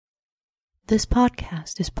This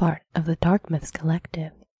podcast is part of the Dark Myths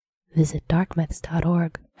Collective. Visit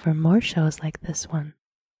darkmyths.org for more shows like this one.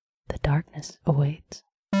 The darkness awaits.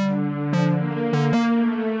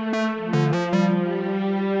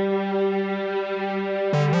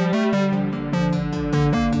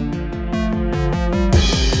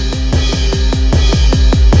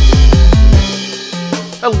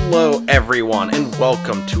 Hello everyone, and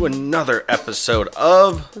welcome to another episode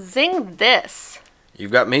of Zing This.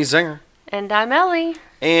 You've got me, Zinger. And I'm Ellie.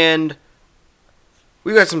 And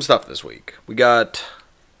we got some stuff this week. We got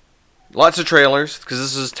lots of trailers, because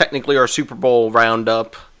this is technically our Super Bowl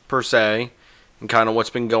roundup, per se, and kind of what's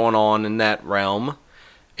been going on in that realm.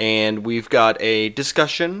 And we've got a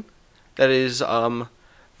discussion that is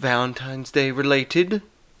Valentine's Day related.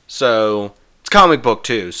 So, it's comic book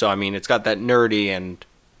too, so I mean, it's got that nerdy and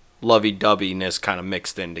lovey-doveyness kind of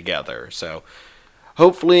mixed in together. So,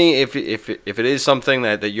 hopefully, if it is something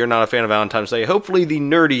that you're not a fan of Valentine's Day, hopefully the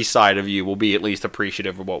nerdy side of you will be at least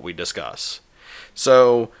appreciative of what we discuss.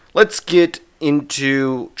 So, let's get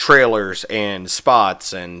into trailers and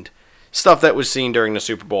spots and stuff that was seen during the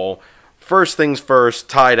Super Bowl. First things first,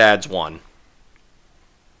 Tide ads won.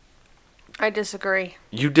 I disagree.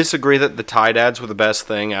 You disagree that the Tide ads were the best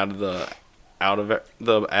thing out of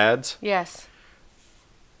the ads? Yes.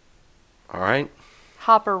 All right.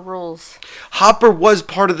 Hopper rules. Hopper was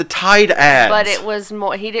part of the Tide ads. But it was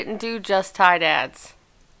more, he didn't do just Tide ads.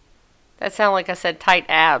 That sounded like I said tight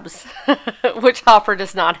abs, which Hopper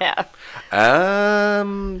does not have.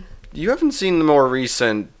 You haven't seen the more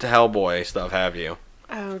recent Hellboy stuff, have you?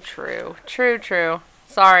 Oh, true. True.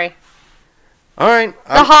 Sorry. All right.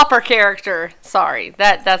 The Hopper character. Sorry.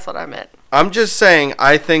 That's what I meant. I'm just saying,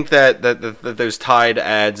 I think that those Tide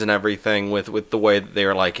ads and everything with the way that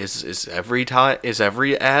they're like, is every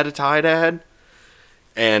ad a Tide ad?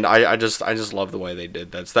 And I just love the way they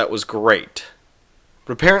did that. So that was great.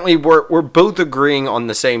 But apparently we're both agreeing on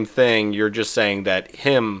the same thing. You're just saying that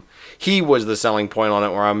he was the selling point on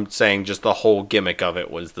it, where I'm saying just the whole gimmick of it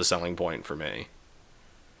was the selling point for me.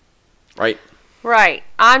 Right? Right.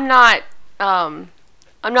 I'm not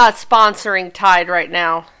sponsoring Tide right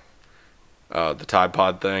now. The Tide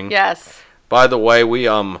Pod thing. Yes. By the way, we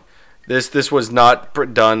this was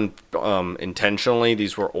not done intentionally.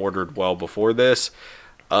 These were ordered well before this.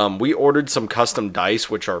 We ordered some custom dice,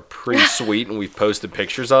 which are pretty sweet, and we've posted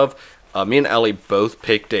pictures of. Me and Ellie both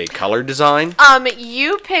picked a color design.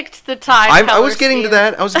 You picked the Tide. I was getting to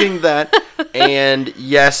that. And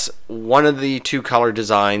yes, one of the two color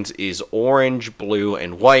designs is orange, blue,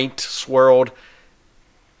 and white swirled.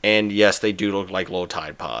 And yes, they do look like little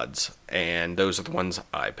Tide Pods. And those are the ones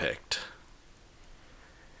I picked.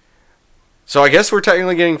 So I guess we're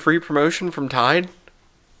technically getting free promotion from Tide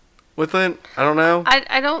with it? I don't know.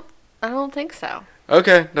 I don't think so.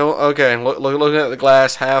 Okay. No. Okay. Looking at the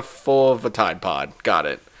glass half full of a Tide Pod. Got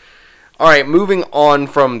it. Alright, moving on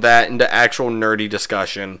from that into actual nerdy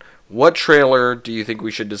discussion. What trailer do you think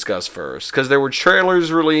we should discuss first? Because there were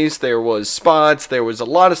trailers released, there was spots, there was a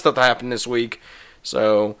lot of stuff that happened this week.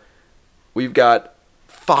 So, we've got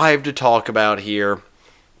 5 to talk about here.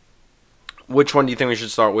 Which one do you think we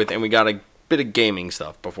should start with? And we got a bit of gaming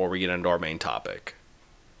stuff before we get into our main topic.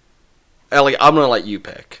 Ellie, I'm going to let you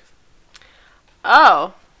pick.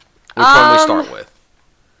 Oh. Which one we start with?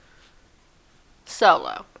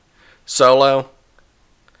 Solo.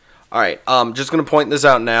 Alright, just going to point this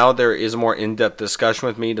out now. There is a more in-depth discussion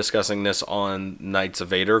with me discussing this on Knights of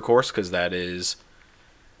Vader, of course, because that is,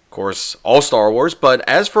 of course, all Star Wars. But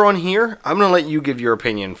as for on here, I'm going to let you give your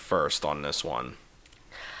opinion first on this one.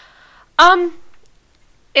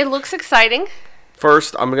 It looks exciting.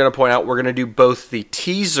 First, I'm going to point out we're going to do both the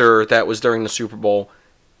teaser that was during the Super Bowl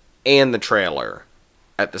and the trailer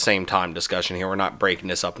at the same time discussion here. We're not breaking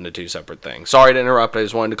this up into two separate things. Sorry to interrupt, I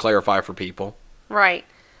just wanted to clarify for people. Right.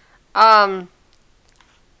 I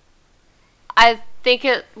think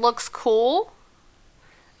it looks cool.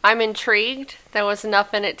 I'm intrigued. There was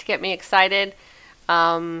enough in it to get me excited.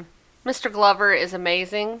 Mr. Glover is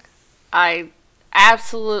amazing. I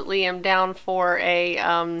absolutely am down for a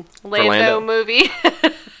Lando movie.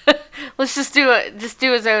 Let's just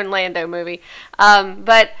do his own Lando movie.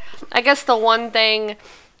 But I guess the one thing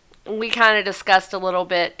we kind of discussed a little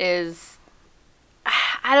bit is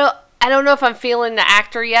I don't know if I'm feeling the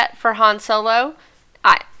actor yet for Han Solo.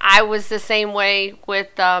 I was the same way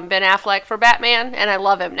with Ben Affleck for Batman, and I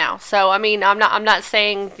love him now. So I mean, I'm not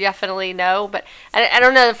saying definitely no, but I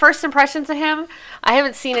don't know. The first impressions of him, I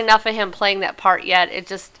haven't seen enough of him playing that part yet. It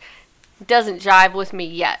just doesn't jive with me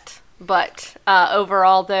yet. But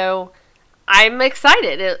overall, though, I'm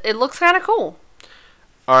excited. It looks kind of cool.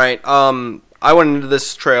 All right. I went into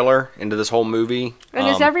this trailer, into this whole movie. And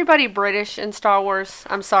is everybody British in Star Wars?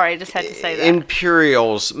 I'm sorry, I just had to say that.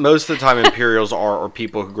 Imperials, most of the time Imperials are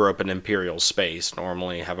people who grew up in Imperial space,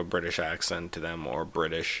 normally have a British accent to them or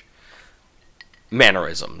British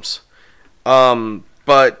mannerisms.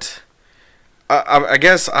 But I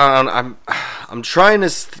guess I'm trying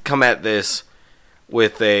to come at this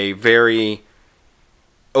with a very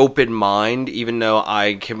open mind, even though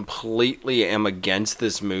I completely am against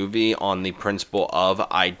this movie on the principle of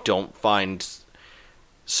I don't find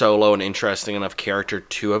Solo an interesting enough character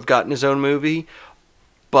to have gotten his own movie.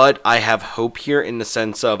 But I have hope here in the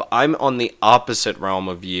sense of I'm on the opposite realm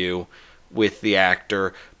of you with the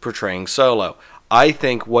actor portraying Solo. I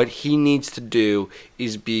think what he needs to do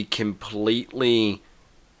is be completely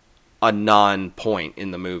a non-point in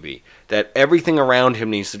the movie. That everything around him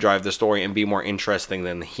needs to drive the story and be more interesting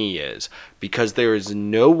than he is. Because there is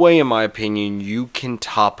no way, in my opinion, you can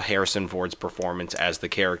top Harrison Ford's performance as the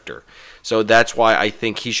character. So that's why I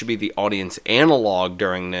think he should be the audience analog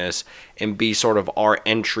during this and be sort of our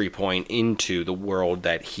entry point into the world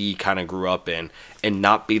that he kind of grew up in and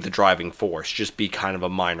not be the driving force. Just be kind of a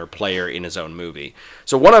minor player in his own movie.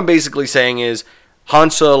 So what I'm basically saying is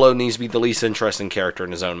Han Solo needs to be the least interesting character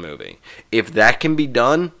in his own movie. If that can be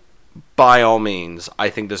done, by all means, I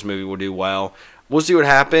think this movie will do well. We'll see what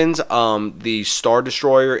happens. The Star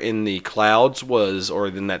Destroyer in the clouds or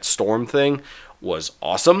in that storm thing, was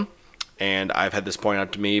awesome. And I've had this pointed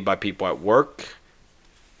out to me by people at work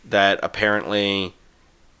that apparently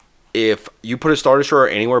if you put a Star Destroyer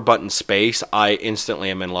anywhere but in space, I instantly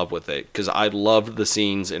am in love with it. Because I loved the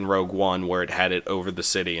scenes in Rogue One where it had it over the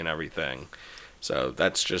city and everything. So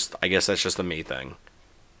I guess that's just a me thing.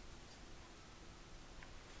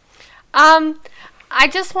 I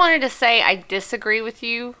just wanted to say I disagree with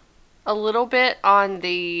you a little bit on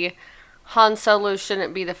the Han Solo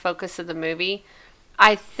shouldn't be the focus of the movie.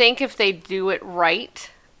 I think if they do it right,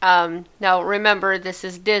 now remember this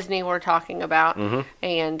is Disney we're talking about,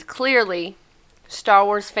 and clearly Star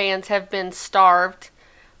Wars fans have been starved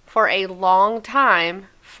for a long time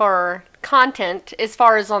for content as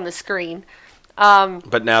far as on the screen.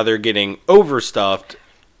 But now they're getting overstuffed.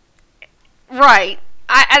 Right.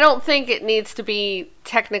 I don't think it needs to be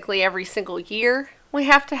technically every single year we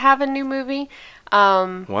have to have a new movie.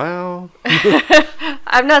 Wow.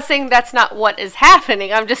 I'm not saying that's not what is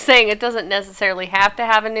happening. I'm just saying it doesn't necessarily have to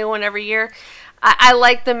have a new one every year. I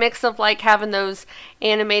like the mix of like having those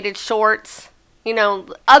animated shorts,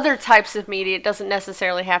 other types of media. It doesn't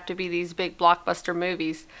necessarily have to be these big blockbuster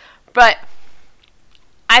movies. But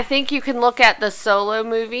I think you can look at the Solo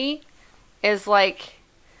movie as like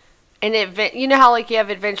an event. You know how like you have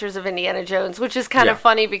Adventures of Indiana Jones, which is kind of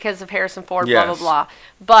funny because of Harrison Ford, blah, blah, blah.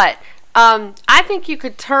 But I think you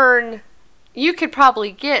could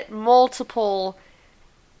probably get multiple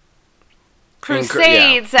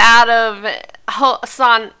crusades out of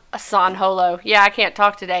Han Solo. Yeah, I can't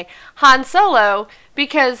talk today. Han Solo,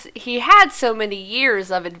 because he had so many years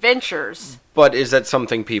of adventures. But is that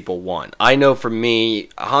something people want? I know for me,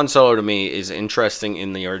 Han Solo to me is interesting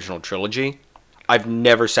in the original trilogy. I've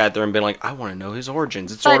never sat there and been like, I want to know his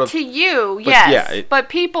origins. It's to you, yes. Yeah, but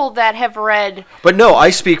people that have read... But no, I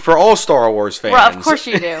speak for all Star Wars fans. Well, of course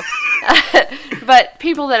you do. But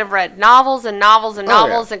people that have read novels and novels and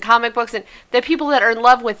novels and comic books, and the people that are in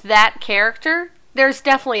love with that character, there's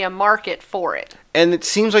definitely a market for it. And it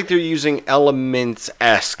seems like they're using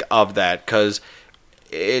elements-esque of that, because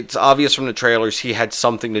it's obvious from the trailers he had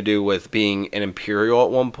something to do with being an Imperial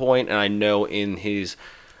at one point, and I know in his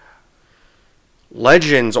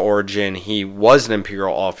Legends origin, he was an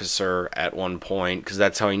Imperial officer at one point, because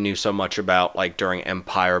that's how he knew so much about, like, during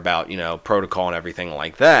Empire, about, protocol and everything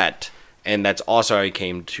like that. And that's also how he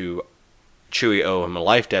came to Chewie owe him a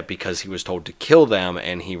life debt, because he was told to kill them,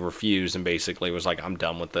 and he refused, and basically was like, I'm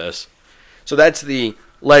done with this. So that's the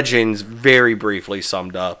Legends, very briefly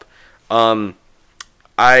summed up.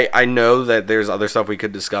 I know that there's other stuff we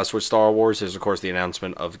could discuss with Star Wars. There's, of course, the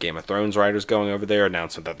announcement of Game of Thrones writers going over there.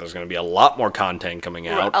 Announcement that there's going to be a lot more content coming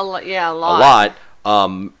out. A lot. A lot.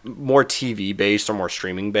 More TV-based or more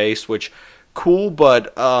streaming-based, which, cool,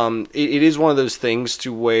 but it is one of those things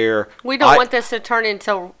to where... We don't want this to turn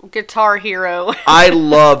into Guitar Hero. I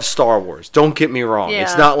love Star Wars. Don't get me wrong. Yeah.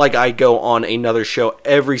 It's not like I go on another show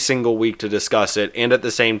every single week to discuss it, and at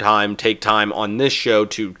the same time take time on this show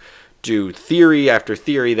to do theory after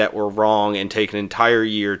theory that were wrong and take an entire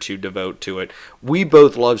year to devote to it. We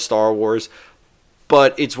both love Star Wars,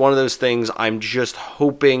 but it's one of those things I'm just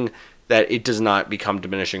hoping that it does not become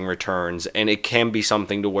diminishing returns, and it can be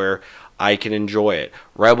something to where I can enjoy it.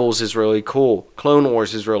 Rebels is really cool. Clone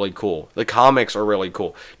Wars is really cool. The comics are really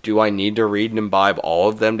cool. Do I need to read and imbibe all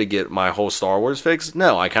of them to get my whole Star Wars fix?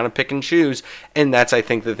 No, I kind of pick and choose, and that's, I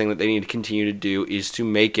think, the thing that they need to continue to do is to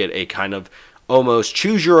make it a kind of almost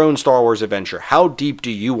choose your own Star Wars adventure. How deep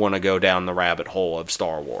do you want to go down the rabbit hole of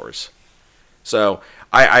Star Wars? So,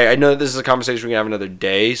 I know that this is a conversation we can have another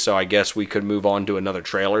day, so I guess we could move on to another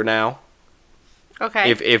trailer now.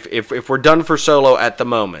 Okay. If we're done for Solo at the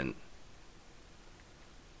moment.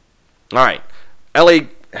 All right. Ellie,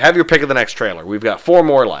 have your pick of the next trailer. We've got 4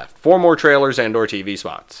 more left. 4 more trailers and or TV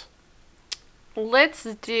spots. Let's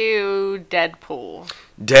do Deadpool.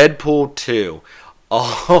 Deadpool 2.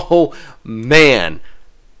 Oh, man.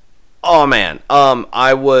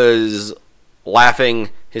 I was laughing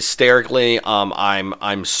hysterically.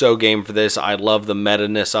 I'm so game for this. I love the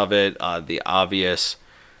meta-ness of it, the obvious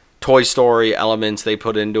Toy Story elements they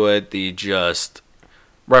put into it, the just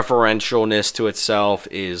referentialness to itself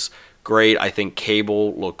is great. I think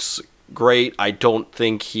Cable looks great. I don't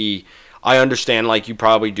think I understand, like, you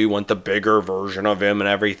probably do want the bigger version of him and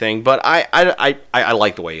everything, but I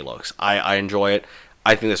like the way he looks. I enjoy it.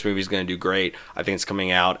 I think this movie's going to do great. I think it's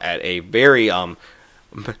coming out at a very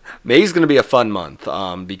May's going to be a fun month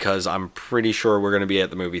because I'm pretty sure we're going to be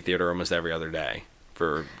at the movie theater almost every other day.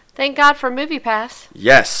 Thank God for MoviePass.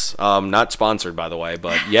 Yes, not sponsored, by the way,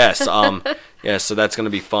 but yes. Yes, so that's going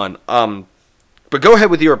to be fun. But go ahead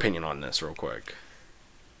with your opinion on this real quick.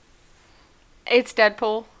 It's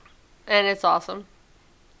Deadpool, and it's awesome.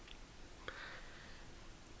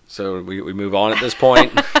 So we move on at this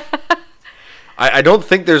point. I don't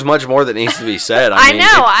think there's much more that needs to be said. I mean,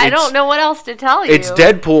 I don't know what else to tell you. It's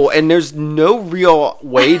Deadpool, and there's no real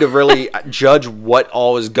way to really judge what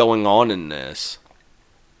all is going on in this.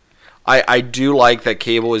 I do like that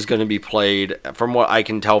Cable is going to be played, from what I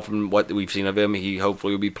can tell from what we've seen of him, he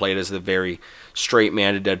hopefully will be played as the very straight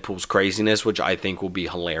man to Deadpool's craziness, which I think will be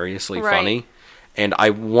hilariously funny. And I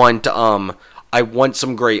want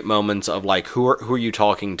some great moments of, like, who are you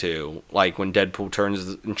talking to? Like when Deadpool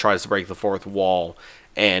turns and tries to break the fourth wall,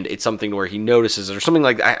 and it's something where he notices it or something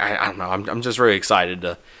like that. I don't know. I'm just really excited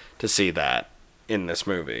to see that in this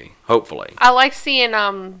movie. Hopefully, I like seeing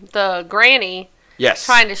the granny. Yes.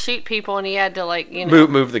 Trying to shoot people, and he had to, like, you know,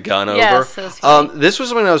 move the gun over. Yes, this was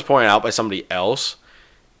something that was pointed out by somebody else.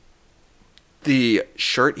 The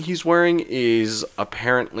shirt he's wearing is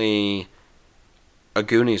apparently a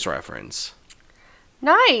Goonies reference.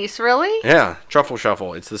 Nice, really? Yeah, Truffle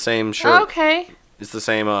Shuffle. It's the same shirt. Okay. It's the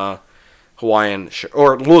same Hawaiian shirt,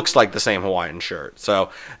 or it looks like the same Hawaiian shirt.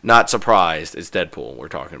 So, not surprised. It's Deadpool we're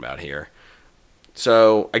talking about here.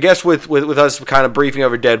 So, I guess with us kind of briefing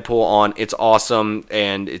over Deadpool on it's awesome,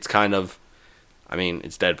 and it's kind of, I mean,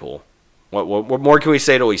 it's Deadpool. What more can we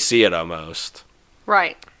say till we see it almost?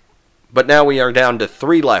 Right. But now we are down to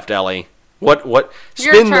 3 left, Ellie. What?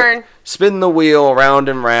 Your turn. Spin the wheel round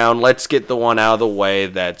and round. Let's get the one out of the way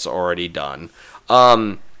that's already done.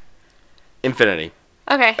 Infinity.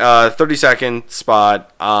 Okay. 30-second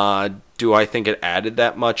spot. Do I think it added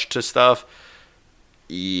that much to stuff?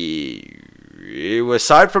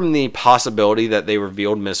 Aside from the possibility that they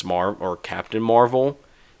revealed Miss Marvel or Captain Marvel,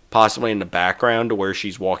 possibly in the background to where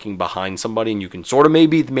she's walking behind somebody and you can sort of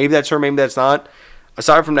maybe that's her, maybe that's not.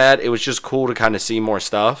 Aside from that, it was just cool to kind of see more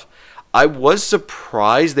stuff. I was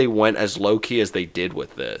surprised they went as low-key as they did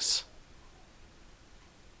with this.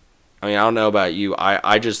 I mean, I don't know about you.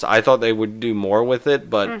 I thought they would do more with it,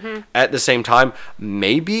 but at the same time,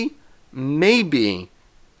 maybe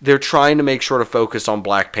they're trying to make sure to focus on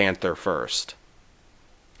Black Panther first.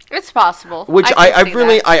 It's possible. Which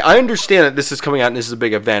I understand that this is coming out and this is a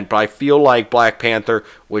big event, but I feel like Black Panther,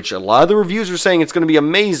 which a lot of the reviews are saying it's going to be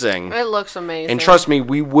amazing. It looks amazing. And trust me,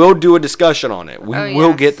 we will do a discussion on it. We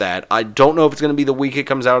will get that. I don't know if it's going to be the week it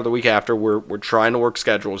comes out or the week after. We're trying to work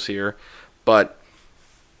schedules here, but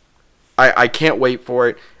I can't wait for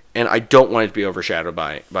it, and I don't want it to be overshadowed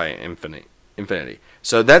by Infinity.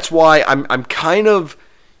 So that's why I'm kind of.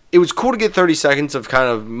 It was cool to get 30 seconds of kind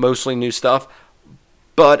of mostly new stuff.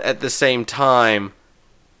 But at the same time,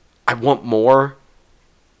 I want more.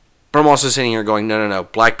 But I'm also sitting here going, no.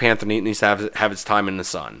 Black Panther needs to have its time in the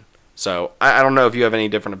sun. So I don't know if you have any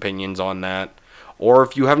different opinions on that. Or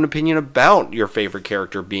if you have an opinion about your favorite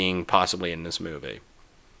character being possibly in this movie.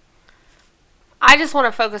 I just want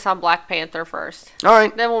to focus on Black Panther first. All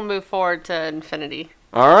right. Then we'll move forward to Infinity.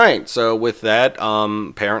 All right. So with that,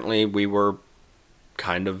 apparently we were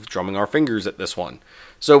kind of drumming our fingers at this one.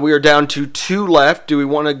 So we are down to 2 left. Do we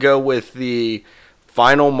want to go with the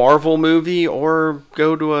final Marvel movie or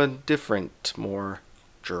go to a different, more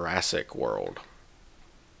Jurassic World.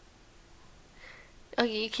 Oh,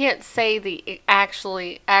 you can't say the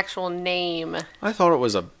actual name I thought it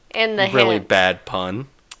was a in the really hint. bad pun.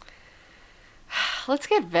 Let's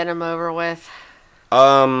get Venom over with.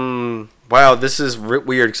 Wow, this is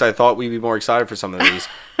weird because I thought we'd be more excited for some of these.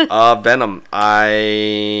 Venom.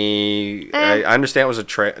 I understand it was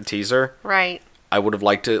a teaser. Right. I would have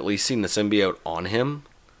liked to at least seen the symbiote on him,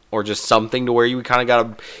 or just something to where you kind of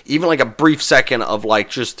got even like a brief second of like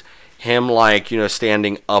just him like, you know,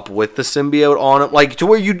 standing up with the symbiote on him, like to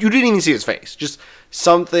where you didn't even see his face. Just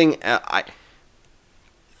something.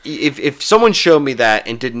 If someone showed me that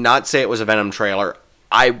and did not say it was a Venom trailer,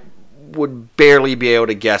 I would barely be able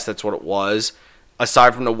to guess that's what it was,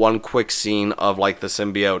 aside from the one quick scene of like the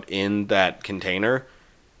symbiote in that container.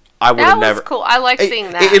 I would That have was never. cool. I like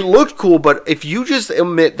seeing that. It looked cool, but if you just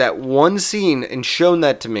omit that one scene and shown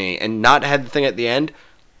that to me and not had the thing at the end,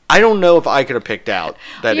 I don't know if I could have picked out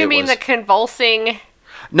that You it mean was. the convulsing?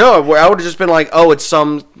 No, where I would have just been like, oh, it's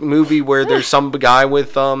some movie where there's some guy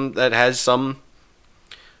with that has some.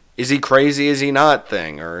 Is he crazy? Is he not?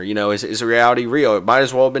 Thing, or you know, is reality real? It might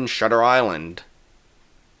as well have been Shutter Island.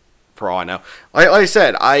 For all I know, like I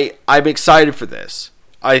said, I'm excited for this.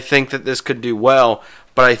 I think that this could do well,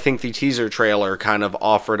 but I think the teaser trailer kind of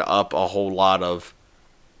offered up a whole lot of.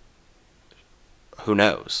 Who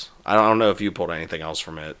knows? I don't know if you pulled anything else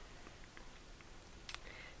from it.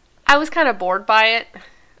 I was kind of bored by it.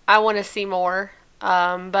 I want to see more.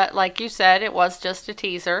 But like you said, it was just a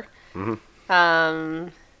teaser. Mm-hmm.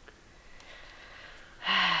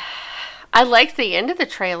 I liked the end of the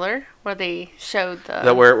trailer where they showed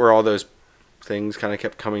the Where all those things kind of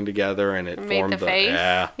kept coming together and it made formed the face.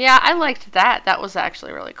 Yeah. Yeah, I liked that. That was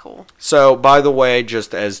actually really cool. So, by the way,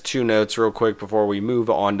 just as 2 notes real quick before we move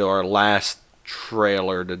on to our last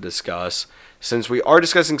trailer to discuss. Since we are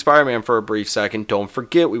discussing Spider-Man for a brief second, don't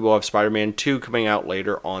forget we will have Spider-Man 2 coming out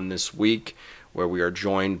later on this week, where we are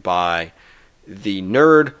joined by the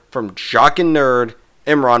nerd from Jock and Nerd.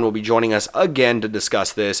 Imran will be joining us again to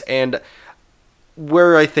discuss this, and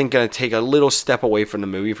we're, I think, going to take a little step away from the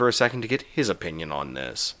movie for a second to get his opinion on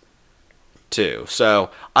this, too. So,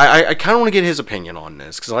 I kind of want to get his opinion on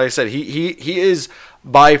this, because like I said, he is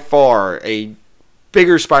by far a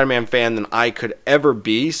bigger Spider-Man fan than I could ever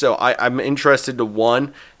be, so I'm interested to,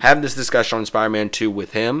 one, have this discussion on Spider-Man 2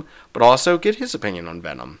 with him, but also get his opinion on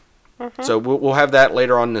Venom. Mm-hmm. So we'll have that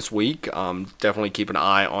later on this week. Definitely keep an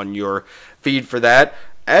eye on your feed for that.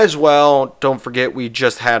 As well, don't forget we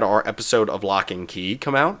just had our episode of Lock and Key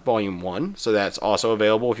come out, Volume 1, so that's also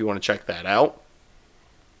available if you want to check that out.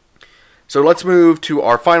 So let's move to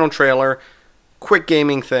our final trailer, quick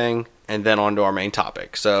gaming thing, and then on to our main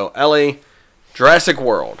topic. So, Ellie, Jurassic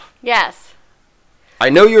World. Yes. I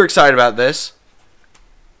know you're excited about this.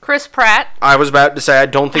 Chris Pratt. I was about to say I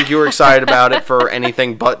don't think you were excited about it for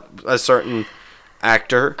anything but a certain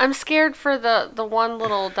actor. I'm scared for the one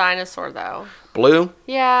little dinosaur, though. Blue?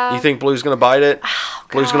 Yeah. You think Blue's going to bite it? Oh,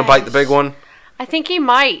 Blue's going to bite the big one? I think he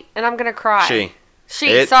might, and I'm going to cry.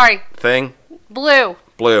 It, sorry. Thing? Blue.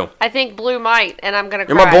 Blue. I think Blue might, and I'm going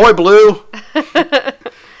to You're cry. my boy, Blue.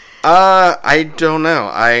 I don't know.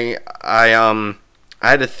 I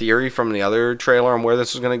had a theory from the other trailer on where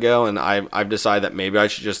this was going to go, and I've decided that maybe I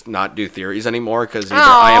should just not do theories anymore, because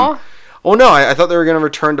I am... Oh, no, I thought they were going to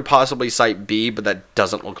return to possibly Site B, but that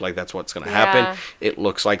doesn't look like that's what's going to happen. It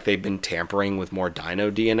looks like they've been tampering with more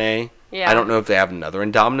dino DNA. Yeah. I don't know if they have another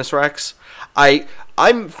Indominus Rex.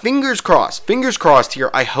 I'm fingers crossed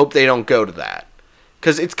here. I hope they don't go to that.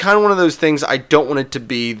 Because it's kind of one of those things, I don't want it to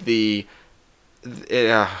be the...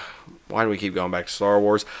 why do we keep going back to Star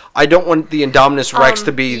Wars? I don't want the Indominus Rex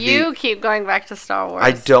to be the... You keep going back to Star Wars.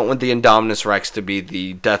 I don't want the Indominus Rex to be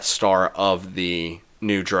the Death Star of the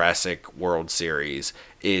new Jurassic World series.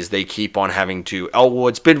 Is they keep on having to... Oh, well,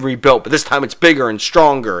 it's been rebuilt, but this time it's bigger and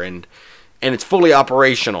stronger, and it's fully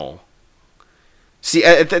operational. See,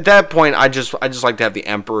 at that point, I just like to have the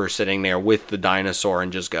Emperor sitting there with the dinosaur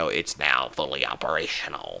and just go, it's now fully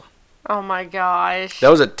operational. Oh my gosh. That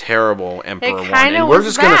was a terrible Emperor one. And we're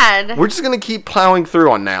just gonna keep plowing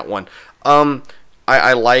through on that one.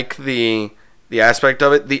 I like the aspect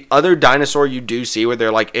of it. The other dinosaur you do see where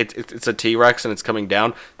they're like it's a T-Rex and it's coming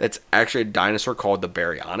down, that's actually a dinosaur called the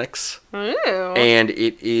Baryonyx. Ooh. And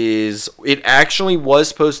it actually was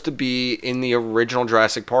supposed to be in the original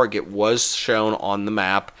Jurassic Park. It was shown on the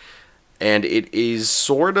map. And it is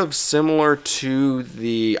sort of similar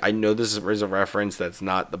to I know this is a reference that's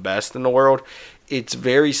not the best in the world. It's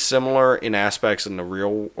very similar in aspects in the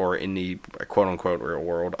real, or in the quote-unquote real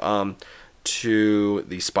world, to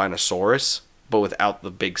the Spinosaurus, but without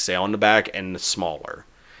the big sail in the back and the smaller.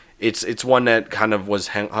 It's one that kind of was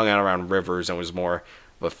hung out around rivers and was more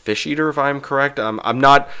of a fish eater, if I'm correct. I am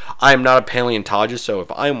not a paleontologist, so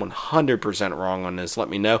if I'm 100% wrong on this, let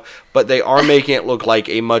me know. But they are making it look like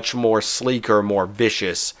a much more sleeker, more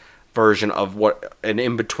vicious version of what an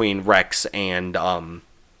in-between Rex and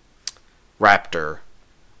Raptor.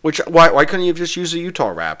 Which, why couldn't you have just used a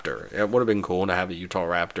Utah Raptor? It would have been cool to have a Utah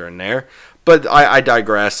Raptor in there. But I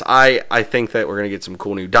digress. I think that we're going to get some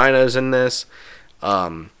cool new dinos in this.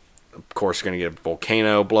 Of course, we're going to get a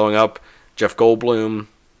volcano blowing up. Jeff Goldblum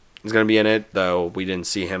is going to be in it, though we didn't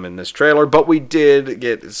see him in this trailer. But we did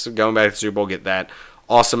get, going back to the Super Bowl, get that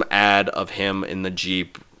awesome ad of him in the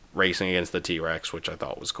Jeep racing against the T-Rex, which I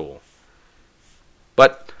thought was cool.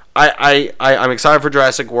 But I'm excited for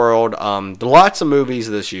Jurassic World. Lots of movies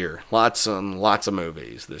this year. Lots and lots of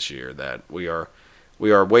movies this year that we are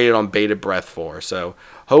waiting on bated breath for. So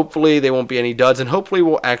hopefully they won't be any duds, and hopefully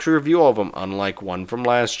we'll actually review all of them, unlike one from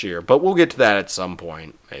last year. But we'll get to that at some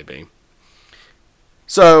point, maybe.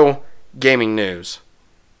 So, gaming news.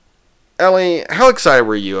 Ellie, how excited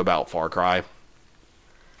were you about Far Cry?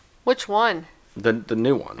 Which one? The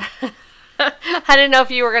new one. I didn't know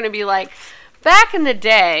if you were going to be like, back in the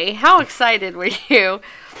day, how excited were you?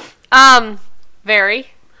 Very.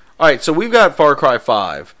 Alright, so we've got Far Cry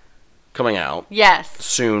 5 coming out. Yes.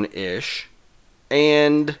 Soon-ish.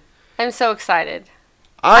 And I'm so excited.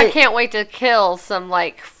 I can't wait to kill some,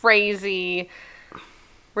 like, crazy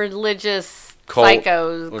religious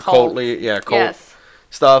psychos. Cult yes.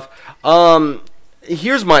 stuff.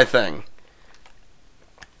 Here's my thing.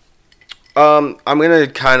 I'm going to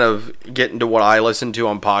kind of get into what I listen to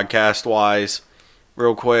on podcast-wise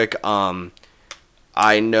real quick.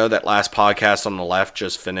 I know that last podcast on the left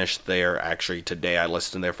just finished actually today I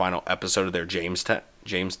listened to their final episode of their Jonestown.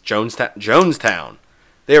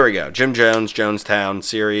 There we go. Jim Jones, Jonestown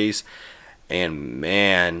series. And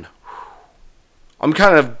man, I'm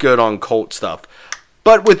kind of good on cult stuff.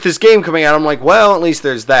 But with this game coming out, I'm like, well, at least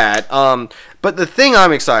there's that. But the thing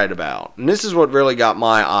I'm excited about, and this is what really got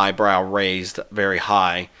my eyebrow raised very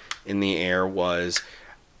high in the air, was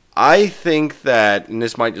I think that, and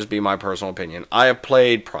this might just be my personal opinion, I have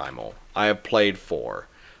played Primal. I have played 4.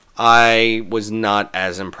 I was not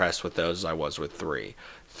as impressed with those as I was with 3.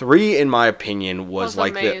 3, in my opinion, was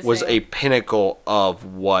a pinnacle of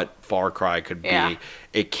what Far Cry could be. Yeah.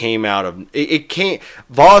 It came out of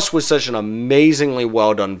Voss was such an amazingly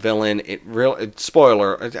well done villain.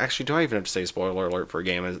 Spoiler. Actually, do I even have to say spoiler alert for a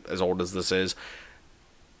game as old as this is?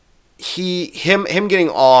 Him getting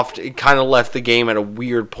offed, it kind of left the game at a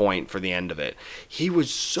weird point for the end of it. He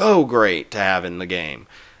was so great to have in the game.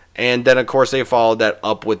 And then, of course, they followed that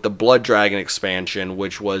up with the Blood Dragon expansion,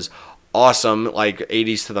 which was awesome, like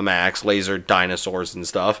 80s to the max, laser dinosaurs and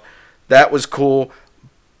stuff. That was cool.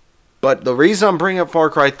 But the reason I'm bringing up Far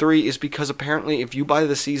Cry 3 is because apparently if you buy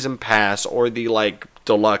the season pass or the like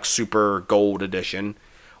deluxe super gold edition,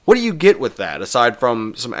 what do you get with that aside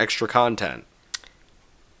from some extra content?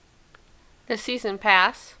 The season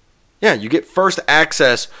pass. Yeah, you get first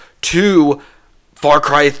access to Far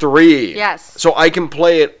Cry 3. Yes. So I can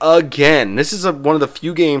play it again. This is one of the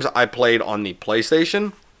few games I played on the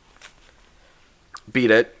PlayStation. Beat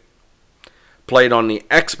it. Played on the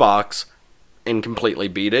Xbox and completely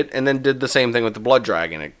beat it. And then did the same thing with the Blood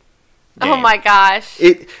Dragon game. Oh my gosh.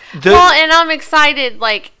 Well, and I'm excited.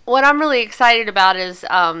 Like, what I'm really excited about is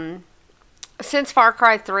since Far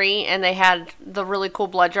Cry 3 and they had the really cool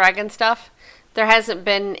Blood Dragon stuff, there hasn't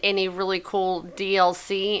been any really cool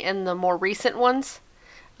DLC in the more recent ones,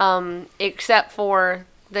 except for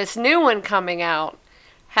this new one coming out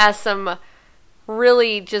has some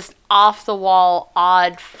really just off-the-wall,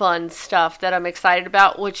 odd, fun stuff that I'm excited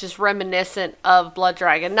about, which is reminiscent of Blood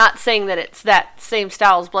Dragon. Not saying that it's that same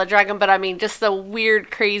style as Blood Dragon, but I mean just the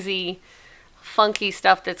weird, crazy, funky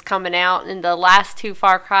stuff that's coming out. And the last 2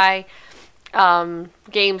 Far Cry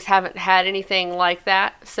games haven't had anything like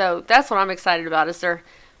that. So that's what I'm excited about, is they're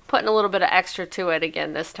putting a little bit of extra to it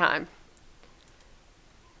again this time.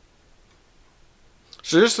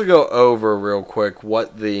 So just to go over real quick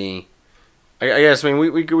what I guess, I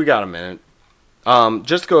mean, we got a minute.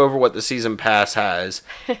 Just to go over what the season pass has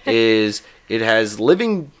is it has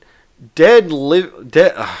I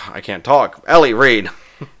can't talk. Ellie, read.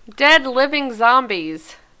 Dead Living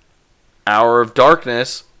Zombies. Hour of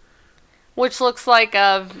Darkness. Which looks like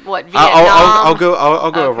Vietnam? I'll go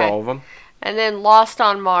over all of them. And then Lost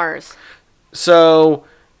on Mars. So,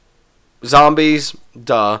 zombies,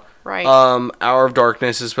 duh. Right. Hour of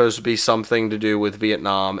Darkness is supposed to be something to do with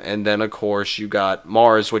Vietnam, and then of course you got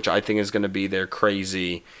Mars, which I think is going to be their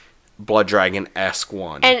crazy Blood Dragon-esque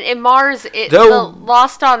one. And in Mars, the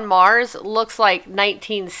Lost on Mars looks like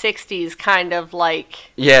 1960s kind of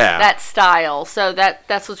like that style. So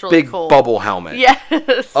that's what's really cool. Big bubble helmet.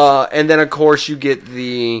 Yes. And then of course you get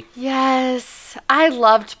the I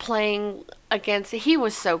loved playing against. He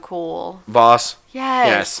was so cool. Voss.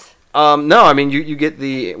 Yes. No, I mean you get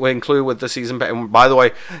the included with the season pass. And by the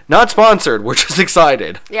way, not sponsored. We're just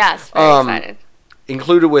excited. Yes, very excited.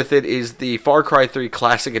 Included with it is the Far Cry 3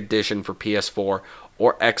 Classic Edition for PS4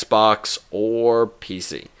 or Xbox or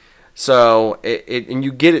PC. So, and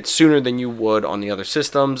you get it sooner than you would on the other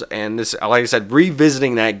systems. And this, like I said,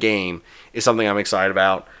 revisiting that game is something I'm excited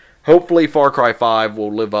about. Hopefully, Far Cry 5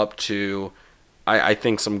 will live up to, I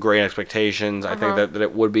think, some great expectations. I think that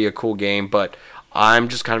it would be a cool game, but I'm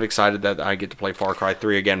just kind of excited that I get to play Far Cry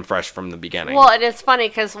 3 again fresh from the beginning. Well, and it's funny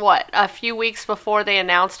because, a few weeks before they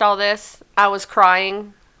announced all this, I was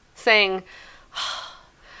crying, saying,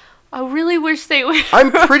 I really wish they would.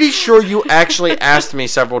 I'm pretty sure you actually asked me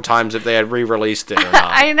several times if they had re-released it or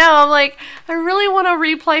not. I know. I'm like, I really want to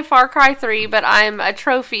replay Far Cry 3, but I'm a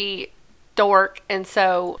trophy dork, and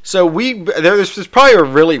so there's probably a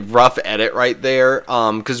really rough edit right there,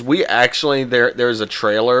 because we actually there's a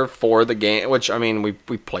trailer for the game, which I mean we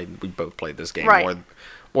both played this game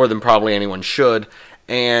more than probably anyone should,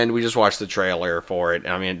 and we just watched the trailer for it,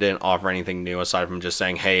 and I mean it didn't offer anything new aside from just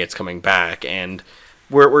saying, hey, it's coming back, and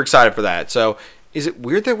we're excited for that. So is it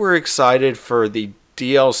weird that we're excited for the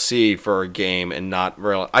DLC for a game and not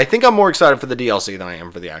really? I think I'm more excited for the DLC than I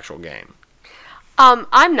am for the actual game.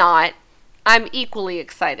 I'm not. I'm equally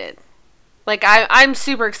excited. Like, I'm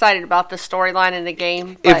super excited about the storyline in the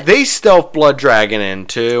game. But if they stealth Blood Dragon in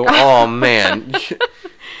too, oh man.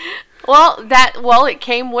 Well, it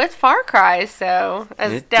came with Far Cry, so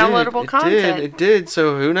as downloadable content. It did.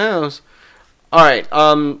 So who knows? All right.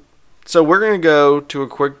 So we're gonna go to a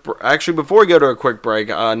quick. Actually, before we go to a quick break,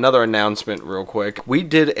 another announcement, real quick. We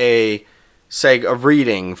did a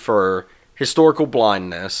reading for Historical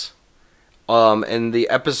Blindness. And the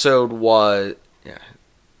episode was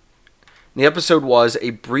a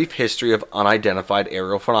brief history of unidentified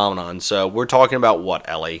aerial phenomenon. So we're talking about what,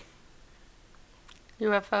 Ellie?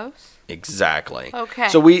 UFOs? Exactly. Okay.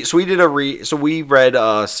 So we read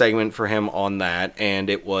a segment for him on that, and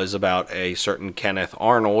it was about a certain Kenneth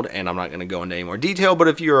Arnold, and I'm not going to go into any more detail, but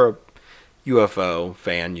if you're a UFO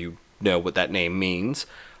fan, you know what that name means.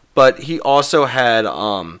 But he also had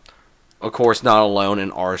of course, Not Alone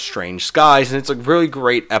in Our Strange Skies. And it's a really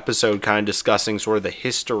great episode kind of discussing sort of the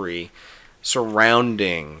history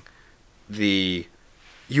surrounding the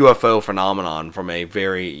UFO phenomenon from a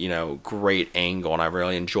very, great angle. And I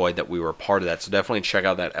really enjoyed that we were a part of that. So definitely check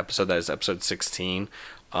out that episode. That is episode 16.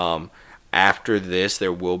 After this,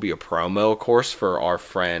 there will be a promo, of course, for our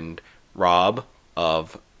friend Rob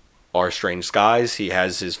of Our Strange Skies. He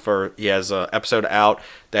has an episode out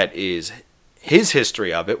that is his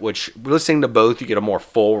history of it, which listening to both, you get a more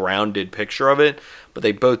full-rounded picture of it, but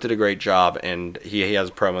they both did a great job, and he has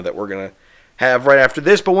a promo that we're going to have right after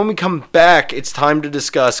this. But when we come back, it's time to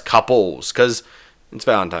discuss couples, because it's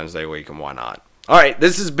Valentine's Day week, and why not? All right,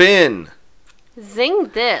 this has been Zing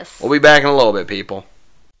This. We'll be back in a little bit, people.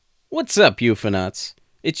 What's up, UFOnauts?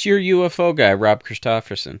 It's your UFO guy, Rob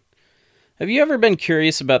Christofferson. Have you ever been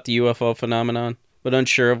curious about the UFO phenomenon, but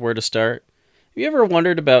unsure of where to start? Have you ever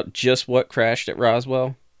wondered about just what crashed at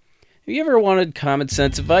Roswell? Have you ever wanted common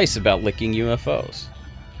sense advice about licking UFOs?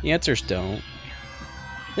 The answer's don't.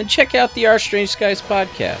 Then check out the Our Strange Skies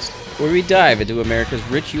podcast, where we dive into America's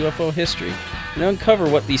rich UFO history and uncover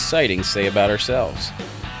what these sightings say about ourselves.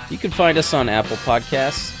 You can find us on Apple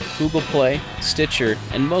Podcasts, Google Play, Stitcher,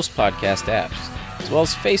 and most podcast apps, as well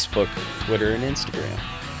as Facebook, Twitter, and Instagram.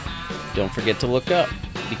 Don't forget to look up,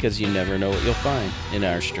 because you never know what you'll find in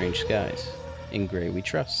Our Strange Skies. In Gray we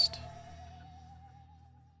trust.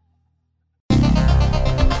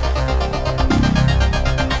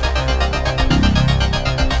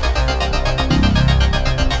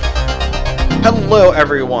 Hello,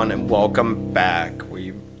 everyone, and welcome back.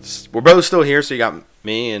 We're both still here, so you got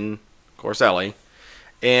me and, of course, Ellie.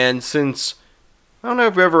 And since, I don't know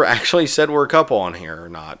if we ever actually said we're a couple on here or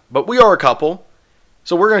not, but we are a couple,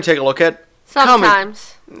 so we're going to take a look at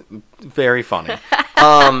sometimes. Very funny.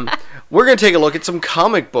 We're going to take a look at some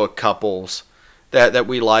comic book couples that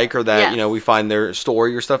we like, or that, yes, we find their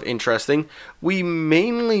story or stuff interesting. We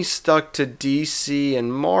mainly stuck to DC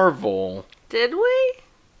and Marvel. Did we?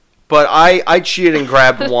 But I cheated and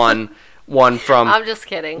grabbed one from... I'm just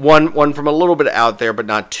kidding. One from a little bit out there, but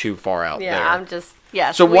not too far out there. Yeah, I'm just...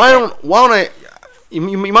 Yes. So why don't I...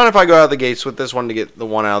 You mind if I go out of the gates with this one to get the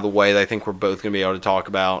one out of the way that I think we're both going to be able to talk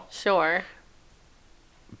about? Sure.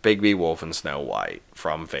 Bigby Wolf and Snow White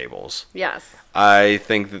from Fables. Yes. I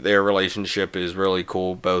think that their relationship is really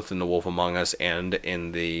cool, both in The Wolf Among Us and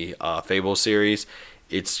in the Fable series.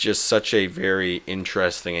 It's just such a very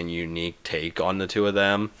interesting and unique take on the two of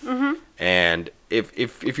them. Mm-hmm. And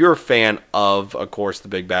if you're a fan of course, the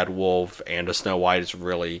Big Bad Wolf and a Snow White, it's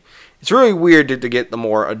really weird to get the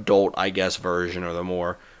more adult, I guess, version, or the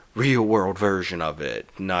more real world version of it.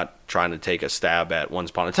 Not trying to take a stab at Once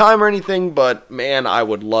Upon a Time or anything, but man, I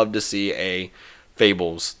would love to see a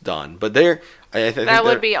Fables done. But I think that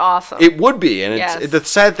would be awesome. It would be, and yes. the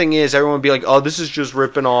sad thing is, everyone would be like, "Oh, this is just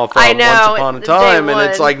ripping off I know, Once Upon a Time," and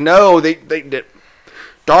it's like, no, they did.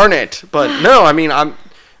 Darn it! But no, I mean,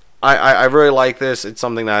 I really like this. It's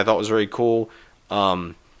something that I thought was really cool.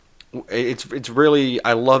 It's really,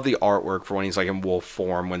 I love the artwork for when he's like in wolf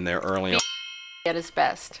form when they're early on. At his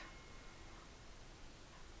best.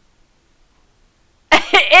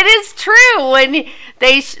 It is true when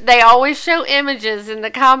they always show images in the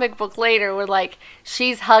comic book later where like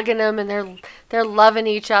she's hugging him and they're loving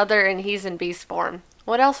each other and he's in beast form.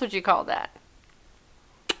 What else would you call that?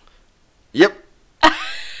 Yep.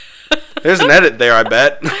 There's an edit there, I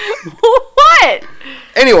bet. What?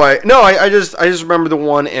 Anyway, no, I just remember the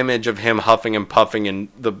one image of him huffing and puffing and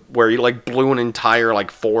where he like blew an entire like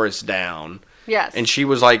forest down. Yes. And she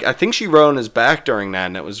was like, I think she rode on his back during that,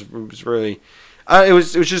 and it was really, it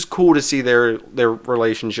was just cool to see their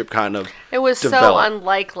relationship kind of. It was develop. so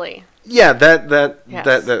unlikely. Yeah, that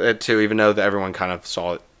Yes. too. Even though everyone kind of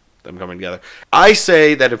saw them coming together. I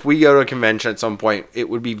say that if we go to a convention at some point, it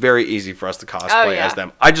would be very easy for us to cosplay as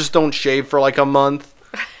them. I just don't shave for like a month.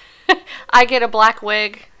 I get a black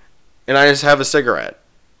wig. And I just have a cigarette.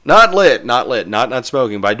 Not lit, not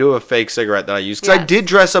smoking, but I do have a fake cigarette that I use. Because I did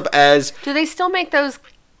dress up as... Do they still make those?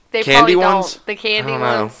 They candy probably ones? don't. The candy I don't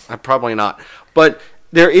know. ones? Probably not. But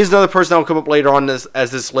there is another person that will come up later on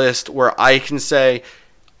this list where I can say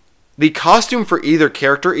the costume for either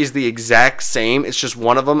character is the exact same. It's just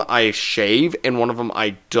one of them I shave and one of them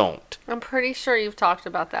I don't. I'm pretty sure you've talked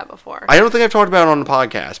about that before. I don't think I've talked about it on the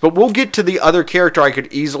podcast, but we'll get to the other character I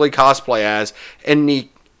could easily cosplay as, and the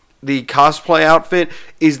cosplay outfit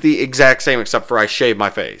is the exact same except for I shave my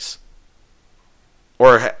face.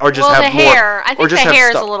 Or just well, have the more. hair. I think the hair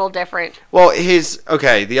is a little different. Well,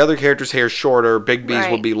 the other character's hair is shorter. Big B's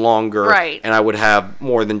Right. would be longer. Right. And I would have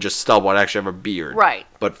more than just stubble. I'd actually have a beard. Right.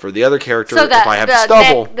 But for the other character, So if I have the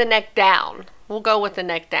stubble. the neck down. We'll go with the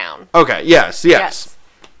neck down. Okay, yes.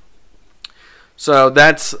 So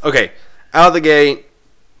that's, okay, out of the gate,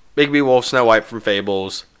 Big B Wolf, Snow White from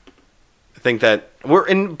Fables. I think that,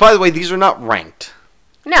 and by the way, these are not ranked.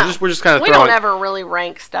 No. We're just kind of we throwing. don't ever really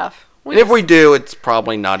rank stuff. And if we do, it's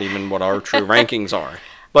probably not even what our true rankings are.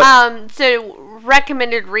 But so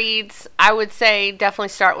recommended reads, I would say definitely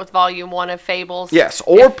start with volume 1 of Fables. yes,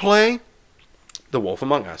 or play The Wolf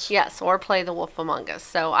Among Us. Yes, or play The Wolf Among Us.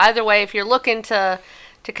 So either way, if you're looking to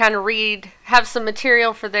kind of read, have some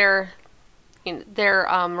material for their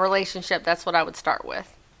relationship, that's what I would start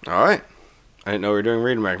with. All right. I didn't know we were doing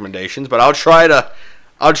reading recommendations, but I'll try to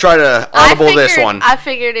audible this one. I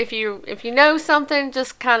figured if you know something,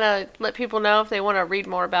 just kind of let people know if they want to read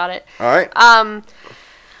more about it. All right.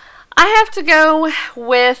 I have to go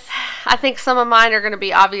with, I think some of mine are going to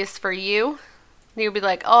be obvious for you. You'll be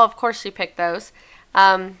like, oh, of course she picked those.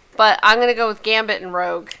 But I'm going to go with Gambit and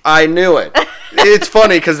Rogue. I knew it. It's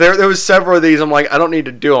funny because there was several of these. I'm like, I don't need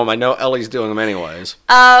to do them. I know Ellie's doing them anyways.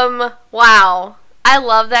 Wow. I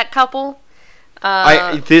love that couple.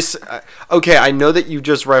 Okay, I know that you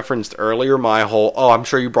just referenced earlier my whole, I'm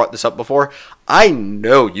sure you brought this up before. I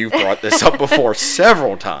know you've brought this up before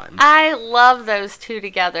several times. I love those two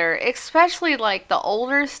together, especially like the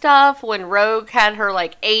older stuff when Rogue had her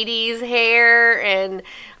like 80s hair and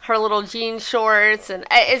her little jean shorts, and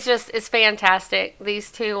it's fantastic.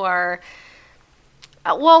 These two are,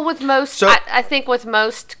 well, with most, I think with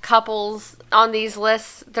most couples on these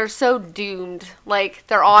lists, they're so doomed. Like,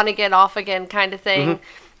 they're on again, off again kind of thing.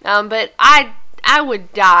 Mm-hmm. But I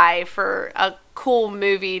would die for a cool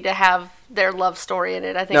movie to have their love story in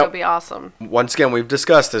it. I think it would be awesome. Once again, we've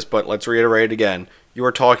discussed this, but let's reiterate it again. You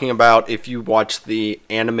were talking about if you watch the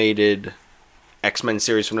animated X-Men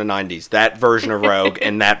series from the 90s, that version of Rogue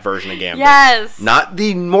and that version of Gambit. Yes. Not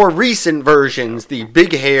the more recent versions, the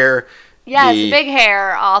big hair. Yes, big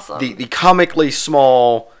hair, awesome. The comically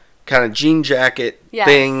small kind of jean jacket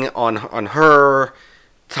thing on her,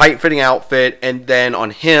 tight-fitting outfit, and then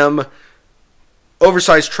on him,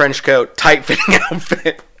 oversized trench coat, tight-fitting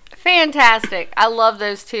outfit. Fantastic. I love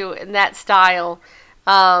those two in that style.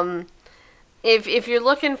 If you're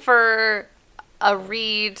looking for a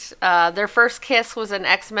read, their first kiss was in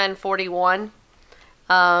X-Men 41.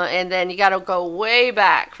 And then you got to go way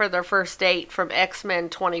back for their first date from X-Men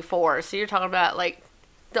 24. So you're talking about like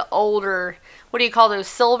the older, what do you call those,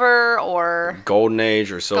 Silver or Golden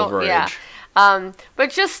Age or Silver yeah. Age. But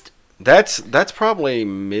just That's probably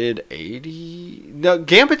mid 80. No,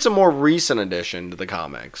 Gambit's a more recent addition to the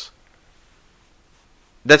comics.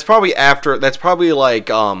 That's probably like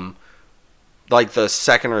the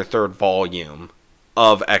second or third volume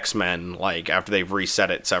of X-Men, like after they've reset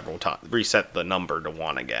it several times, reset the number to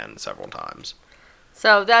 1 again several times.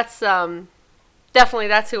 so that's definitely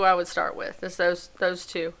that's who I would start with. Is those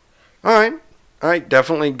two. All right,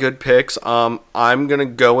 definitely good picks. I'm gonna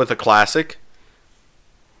go with a classic,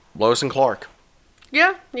 Lois and Clark.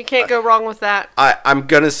 Yeah, you can't go wrong with that. I'm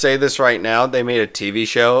gonna say this right now. They made a TV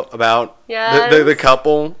show about the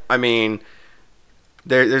couple. I mean,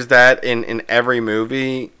 there's that in every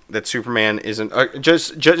movie that Superman isn't.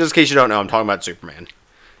 Just in case you don't know, I'm talking about Superman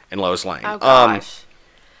and Lois Lane. Oh gosh.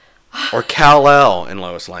 Or Kal-El in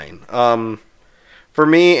Lois Lane. For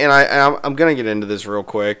me, and I'm gonna get into this real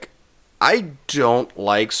quick. I don't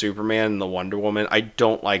like Superman and the Wonder Woman. I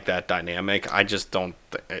don't like that dynamic. I just don't.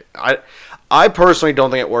 I personally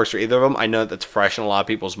don't think it works for either of them. I know that's fresh in a lot of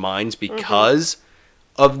people's minds because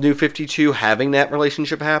of New 52 having that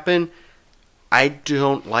relationship happen. I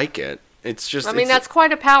don't like it. It's just. I mean, that's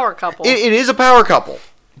quite a power couple. It is a power couple,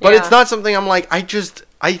 but Yeah. it's not something I'm like. I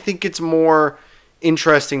think it's more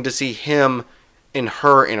interesting to see him and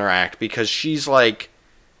her interact because she's like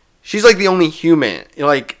the only human.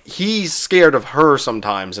 Like, he's scared of her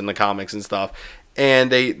sometimes in the comics and stuff.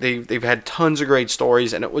 And they've had tons of great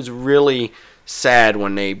stories, and it was really sad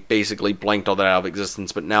when they basically blanked all that out of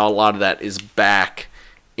existence. But now a lot of that is back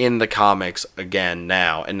in the comics again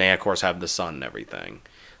now, and they of course have the son and everything.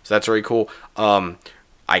 So that's really cool.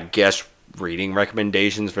 I guess reading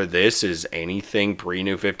recommendations for this is anything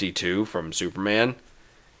pre-New 52 from Superman.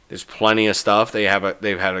 There's plenty of stuff. They've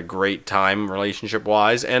had a great time relationship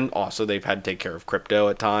wise, and also they've had to take care of Crypto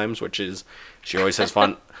at times, which is she always has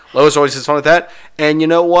fun. Lois always has fun with that. And you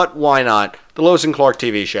know what? Why not? The Lois and Clark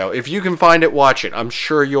TV show. If you can find it, watch it. I'm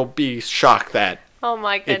sure you'll be shocked that Oh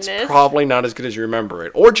my goodness. it's probably not as good as you remember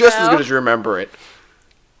it, or just as good as you remember it.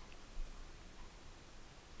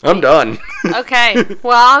 I'm done. Okay.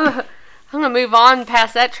 Well, I'm going to move on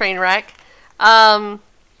past that train wreck. Another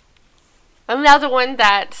one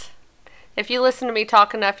that, if you listen to me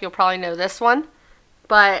talk enough, you'll probably know this one.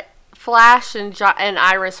 But Flash and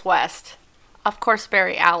Iris West. Of course,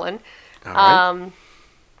 Barry Allen. All right.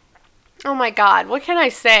 Oh my God, what can I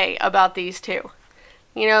say about these two?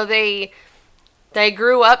 You know, they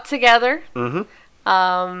grew up together.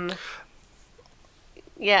 Mm-hmm.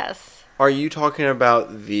 Yes. Are you talking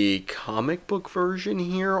about the comic book version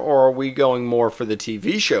here, or are we going more for the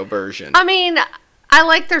TV show version? I mean, I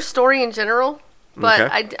like their story in general, but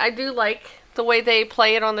Okay. I do like the way they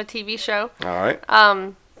play it on the TV show. All right.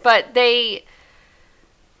 But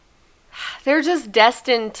they're just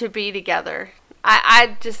destined to be together.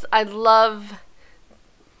 I love,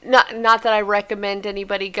 not that I recommend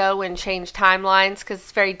anybody go and change timelines because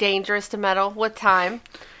it's very dangerous to meddle with time.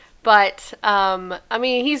 But, I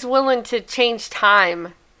mean, he's willing to change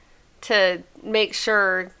time to make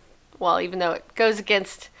sure, well, even though it goes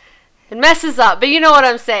against, it messes up, but you know what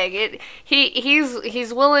I'm saying.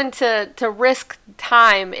 He's willing to risk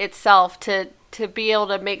time itself to be able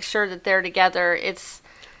to make sure that they're together. It's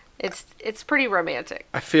pretty romantic.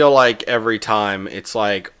 I feel like every time it's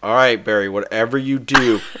like, all right, Barry, whatever you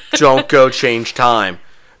do, don't go change time.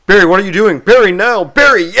 Barry, what are you doing? Barry, no.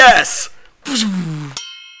 Barry, yes.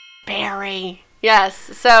 Barry. Yes.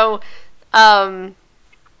 So, I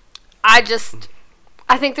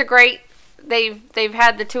think they're great. They've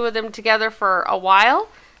had the two of them together for a while.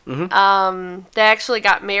 Mm-hmm. They actually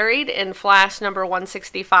got married in Flash number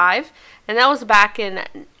 165, and that was back in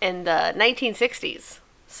the 1960s.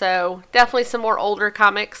 So definitely some more older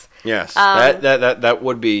comics. Yes, that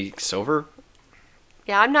would be Silver.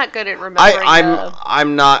 Yeah, I'm not good at remembering.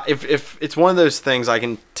 I'm not. If it's one of those things, I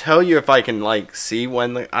can tell you if I can like see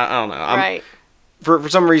when I don't know. Right. For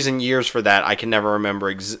some reason, years for that, I can never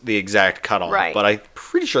remember the exact cutoff. Right. But I'm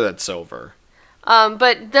pretty sure that's Silver.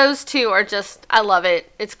 But those two are just, I love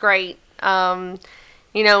it. It's great. And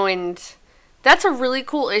that's a really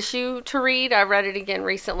cool issue to read. I read it again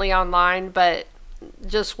recently online, but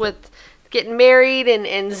just with getting married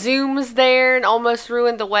and Zoom's there and almost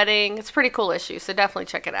ruined the wedding. It's a pretty cool issue, so definitely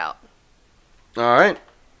check it out. All right.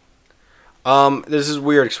 This is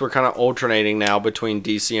weird because we're kind of alternating now between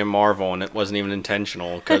DC and Marvel, and it wasn't even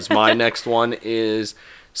intentional because my next one is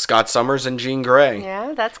Scott Summers and Jean Grey.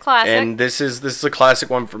 Yeah, that's classic. And this is a classic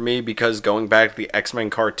one for me because going back to the X-Men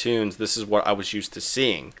cartoons, this is what I was used to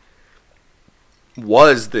seeing.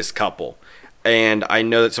 Was this couple. And I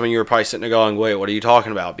know that some of you are probably sitting there going, wait, what are you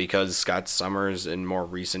talking about? Because Scott Summers in more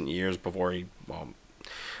recent years before he, well,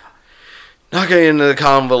 not getting into the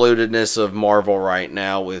convolutedness of Marvel right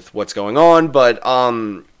now with what's going on, but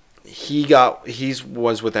he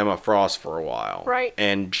was with Emma Frost for a while. Right.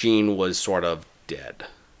 And Jean was sort of dead.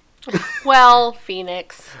 Well,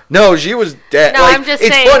 Phoenix. No, she was dead. No, I'm just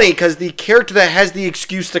saying. It's funny because the character that has the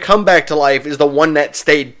excuse to come back to life is the one that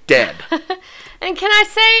stayed dead. And can I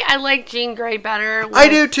say I like Jean Grey better? I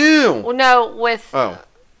do too. Well, no, with... Oh.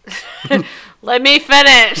 Let me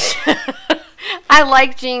finish. I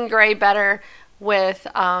like Jean Grey better with...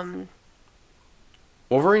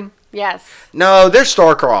 Wolverine? Yes. No, they're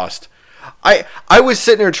star-crossed. I was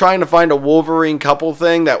sitting there trying to find a Wolverine couple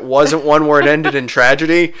thing that wasn't one where it ended in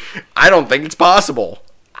tragedy. I don't think it's possible.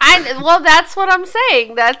 Well, that's what I'm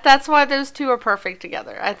saying. That's why those two are perfect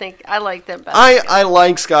together. I think I like them better. I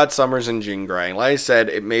like Scott Summers and Jean Grey. Like I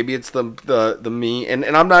said, maybe it's the me, and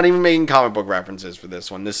I'm not even making comic book references for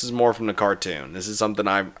this one. This is more from the cartoon. This is something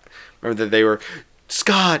I remember that they were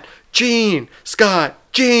Scott, Jean.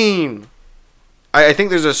 I think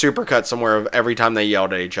there's a supercut somewhere of every time they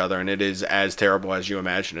yelled at each other, and it is as terrible as you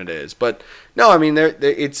imagine it is. But no, I mean,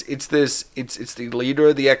 it's the leader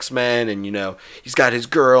of the X-Men, and you know he's got his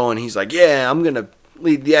girl, and he's like, yeah, I'm gonna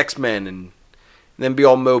lead the X-Men, and then be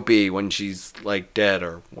all mopey when she's like dead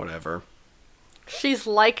or whatever. She's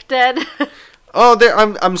like dead.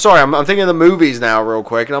 Oh, I'm sorry, I'm thinking of the movies now real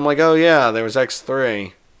quick, and I'm like, oh yeah, there was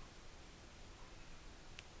X3.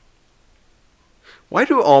 Why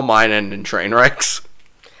do all mine end in train wrecks?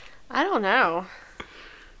 I don't know.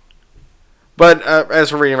 But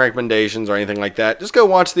as for reading recommendations or anything like that, just go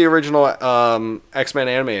watch the original X-Men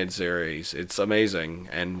animated series. It's amazing.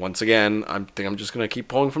 And once again, I think I'm just going to keep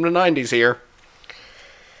pulling from the 90s here.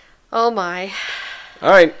 Oh my.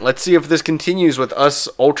 All right, let's see if this continues with us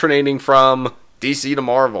alternating from DC to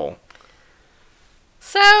Marvel.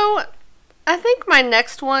 So, I think my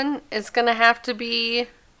next one is going to have to be...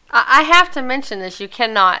 I have to mention this. You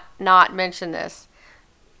cannot not mention this.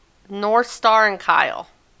 North Star and Kyle.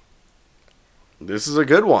 This is a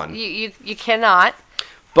good one. You cannot.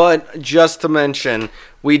 But just to mention,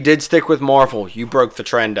 we did stick with Marvel. You broke the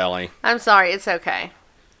trend, Ellie. I'm sorry. It's okay.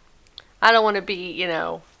 I don't want to be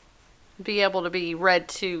able to be read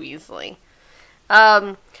too easily.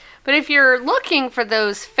 But if you're looking for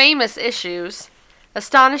those famous issues,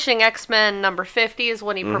 Astonishing X-Men number 50 is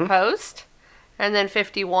when he proposed. And then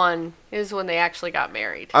 51 is when they actually got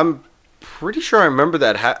married. I'm pretty sure I remember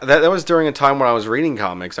that. That was during a time when I was reading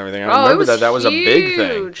comics and everything. I remember that was a big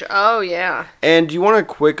thing. Oh, yeah. And do you want to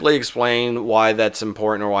quickly explain why that's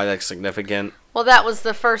important or why that's significant? Well, that was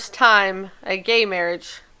the first time a gay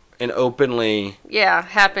marriage... And openly... Yeah,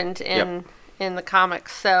 happened in the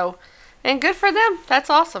comics. So, and good for them. That's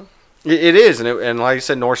awesome. It is, and like I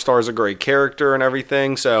said, North Star is a great character and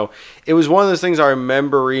everything, so it was one of those things I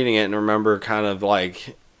remember reading it and remember kind of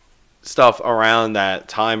like stuff around that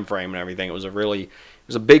time frame and everything. It was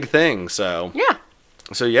a big thing, so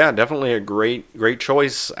yeah, definitely a great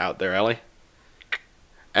choice out there, Ellie.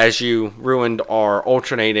 As you ruined our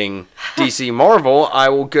alternating DC Marvel, I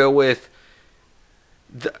will go with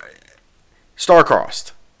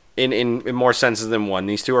Star-Crossed. In more senses than one.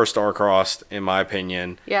 These two are star-crossed, in my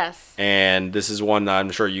opinion. Yes. And this is one that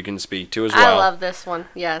I'm sure you can speak to as well. I love this one,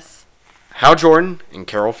 yes. Hal Jordan and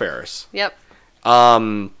Carol Ferris. Yep.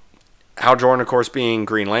 Hal Jordan, of course, being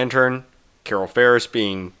Green Lantern. Carol Ferris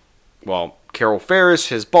being, Carol Ferris,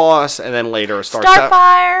 his boss, and then later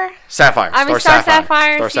Starfire. Sapphire. I mean, Star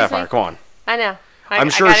Sapphire. Star Sapphire, come on. I know.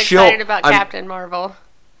 I'm sure I got excited about Captain Marvel.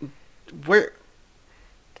 Where?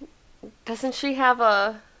 Doesn't she have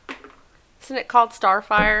a... Isn't it called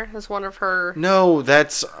Starfire as one of her... No,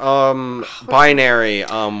 that's Binary.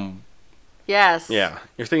 Yes. Yeah,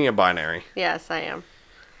 you're thinking of Binary. Yes, I am.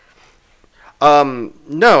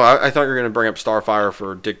 No, I thought you were going to bring up Starfire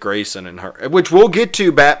for Dick Grayson and her, which we'll get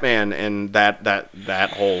to Batman and that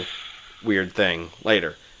whole weird thing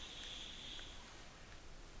later.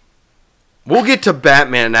 We'll get to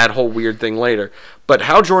Batman and that whole weird thing later. But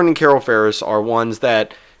Hal Jordan and Carol Ferris are ones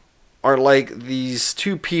that are like these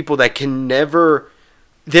two people that can never...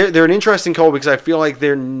 They're an interesting couple because I feel like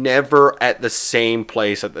they're never at the same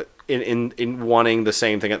place in wanting the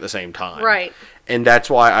same thing at the same time. Right. And that's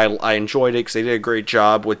why I enjoyed it because they did a great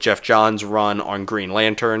job with Jeff Johns' run on Green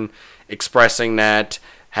Lantern, expressing that,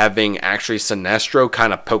 having actually Sinestro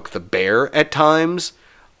kind of poke the bear at times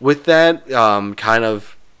with that, kind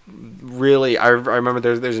of really, I remember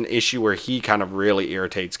there's an issue where he kind of really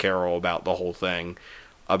irritates Carol about the whole thing,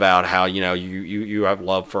 about how, you have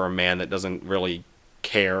love for a man that doesn't really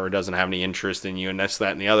care or doesn't have any interest in you, and this,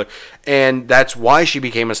 that, and the other. And that's why she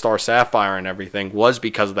became a Star Sapphire and everything, was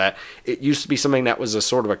because of that. It used to be something that was a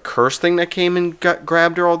sort of a curse thing that came and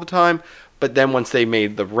grabbed her all the time. But then once they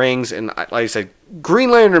made the rings, and like I said, Green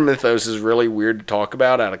Lantern mythos is really weird to talk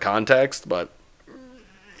about out of context, but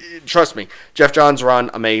trust me, Jeff Johns' run,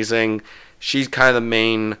 amazing. She's kind of the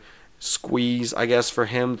main squeeze, I guess, for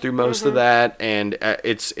him through most of that, and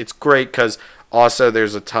it's great because also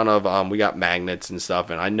there's a ton of we got magnets and stuff,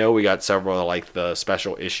 and I know we got several of, like, the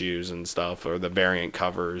special issues and stuff, or the variant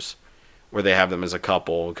covers where they have them as a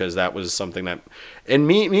couple, because that was something that, and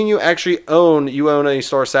me and you actually own a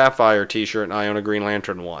Star Sapphire t-shirt, and I own a Green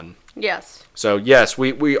Lantern one. Yes. So yes,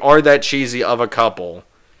 we are that cheesy of a couple.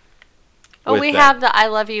 Oh, we have the I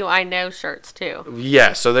Love You, I Know shirts too.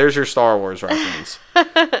 Yeah, so there's your Star Wars reference.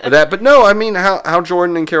 But no, I mean, how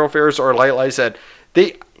Jordan and Carol Ferris are, like I said,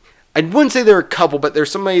 I wouldn't say they're a couple, but they're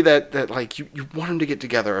somebody that like, you want them to get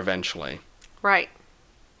together eventually. Right.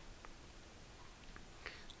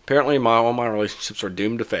 Apparently, all my relationships are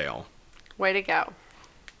doomed to fail. Way to go.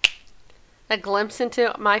 A glimpse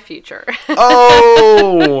into my future.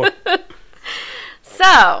 Oh!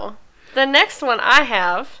 So, the next one I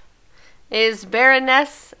have is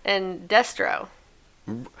Baroness and Destro.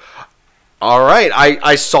 All right,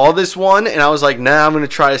 I saw this one, and I was like, nah, I'm going to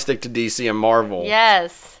try to stick to DC and Marvel.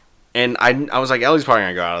 Yes. And I was like, Ellie's probably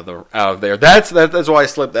going to go out of there. That's why I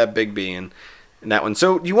slipped that Big B in that one.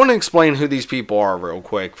 So, do you want to explain who these people are real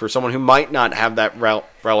quick for someone who might not have that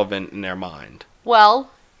relevant in their mind? Well,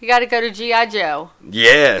 you got to go to G.I. Joe.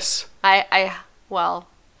 Yes.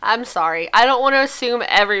 I'm sorry. I don't want to assume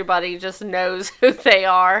everybody just knows who they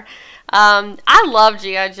are. I love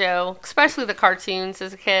G.I. Joe, especially the cartoons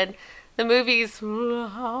as a kid. The movies.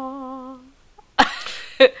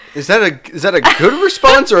 Is that a good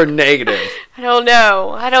response or a negative? I don't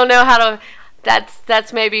know how to.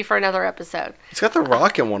 That's maybe for another episode. It's got The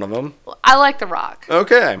Rock in one of them. I like The Rock.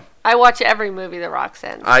 Okay. I watch every movie The Rock's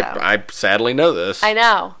in. So. I sadly know this. I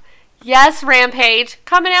know. Yes, Rampage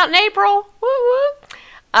coming out in April. Woo woo.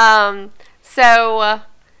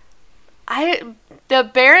 The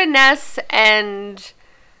Baroness and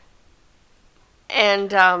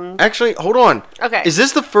actually, hold on. Okay. Is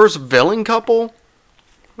this the first villain couple?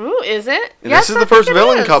 Ooh, is it? And yes, this is the first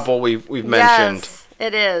villain couple we've mentioned. Yes,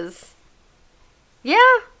 it is. Yeah.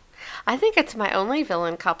 I think it's my only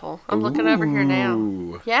villain couple. I'm looking over here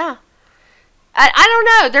now. Yeah. I don't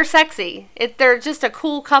know. They're sexy. They're just a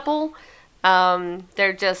cool couple.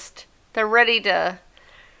 They're ready to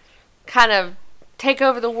kind of take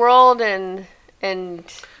over the world and I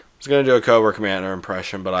was going to do a Cobra Commander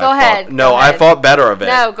impression, but Go ahead. I thought better of it.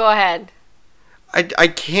 No, go ahead. I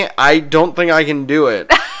can't. I don't think I can do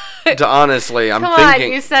it. Honestly, I'm Come thinking.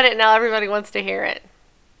 on, you said it. Now everybody wants to hear it.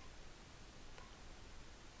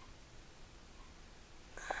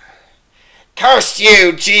 Curse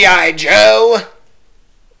you, G.I. Joe!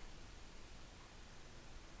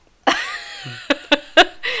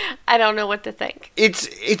 I don't know what to think.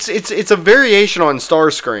 It's a variation on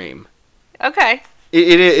Starscream. Okay.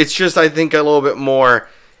 It's just, I think, a little bit more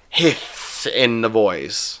hiss in the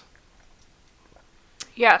voice.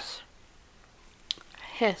 Yes.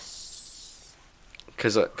 Hiss.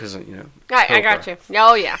 Because you know. I got you.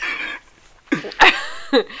 Oh yeah.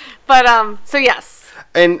 But so yes.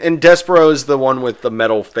 And Despero is the one with the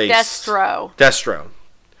metal face. Destro.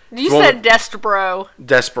 You said Destro.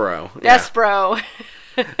 Despero. Yeah. Despero.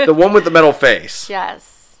 The one with the metal face.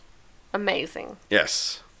 Yes. Amazing.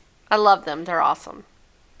 Yes. I love them. They're awesome.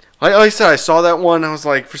 Like I said, I saw that one. I was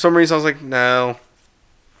like, for some reason, I was like, no.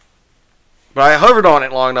 But I hovered on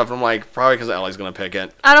it long enough, and I'm like, probably because Ellie's going to pick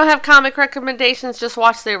it. I don't have comic recommendations. Just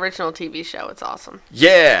watch the original TV show. It's awesome.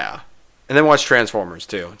 Yeah. And then watch Transformers,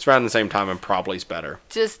 too. It's around the same time and probably is better.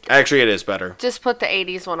 Actually, it is better. Just put the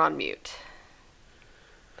 80s one on mute.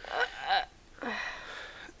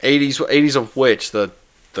 80s of which? The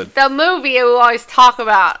movie we always talk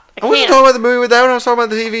about. I wasn't talking about the movie with that one. I was talking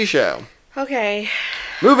about the TV show. Okay.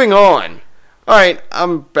 Moving on. All right,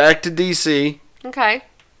 I'm back to DC. Okay.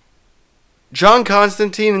 John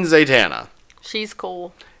Constantine and Zatanna. She's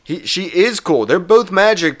cool. She is cool. They're both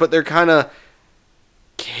magic, but they're kind of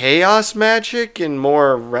chaos magic and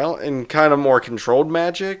kind of more controlled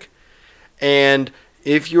magic. And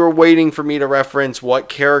if you're waiting for me to reference what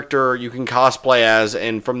character you can cosplay as,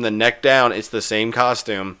 and from the neck down, it's the same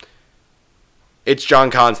costume, it's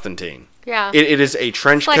John Constantine. Yeah. It is a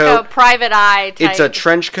trench It's like coat. a private eye type. It's a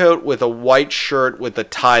trench coat with a white shirt with a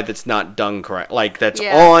tie that's not done correct. Like, that's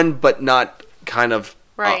Yeah. on, but not kind of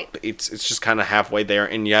Right. up. It's just kind of halfway there,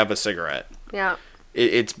 and you have a cigarette. Yeah.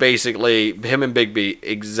 It's basically him and Bigby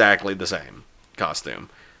exactly the same costume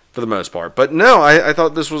for the most part. But no, I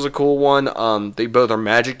thought this was a cool one. They both are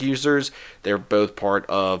magic users. They're both part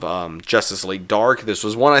of Justice League Dark. This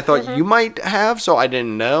was one I thought you might have, so I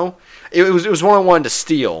didn't know. It was one I wanted to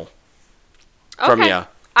steal from Okay. you.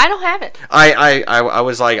 I don't have it. I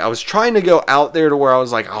was like, I was trying to go out there to where I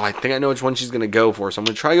was like, oh, I think I know which one she's going to go for. So I'm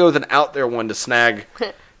going to try to go with an out there one to snag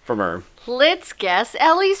from her. Let's guess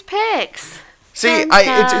Ellie's picks. See, Dun,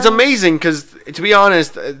 it's dun. amazing because, to be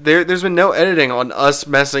honest, there's been no editing on us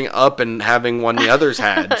messing up and having one the others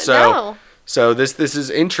had. So No. so this is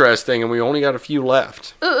interesting, and we only got a few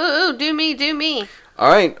left. Ooh, do me. All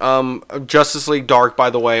right, Justice League Dark, by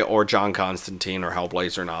the way, or John Constantine or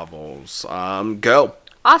Hellblazer novels. Go.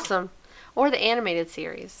 Awesome. Or the animated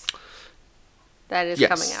series that is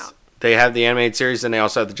coming out. They have the animated series, and they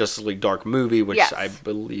also have the Justice League Dark movie, which Yes. I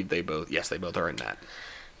believe they both are in that.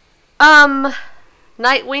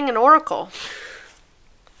 Nightwing and Oracle.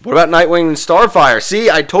 What about Nightwing and Starfire? See,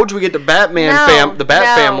 I told you we get the Batman the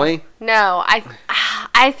Bat family. No,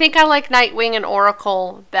 I think I like Nightwing and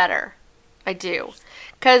Oracle better. I do.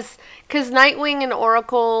 Cause Nightwing and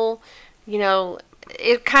Oracle, you know,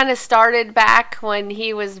 it kind of started back when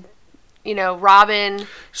he was, you know, Robin.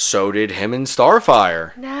 So did him and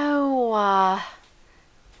Starfire. No,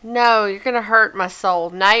 you're gonna hurt my soul.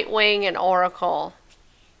 Nightwing and Oracle.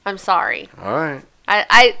 I'm sorry. All right.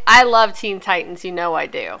 I love Teen Titans, you know I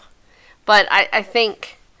do. But I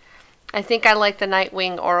think I like the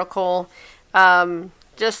Nightwing Oracle.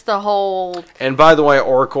 Just the whole... And by the way,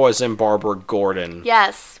 Oracle is in Barbara Gordon.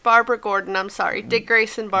 Yes, Barbara Gordon, I'm sorry. Dick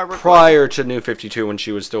Grayson, Barbara Gordon. Prior to New 52 when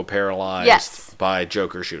she was still paralyzed Yes. by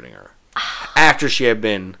Joker shooting her. After she had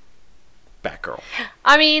been Batgirl.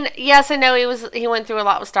 I mean, yes, I know he went through a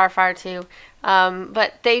lot with Starfire too.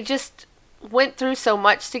 But they just went through so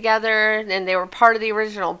much together, and they were part of the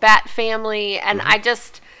original Bat family, and I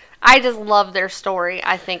just love their story.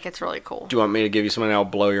 I think it's really cool. Do you want me to give you something that'll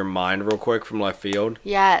blow your mind real quick from left field?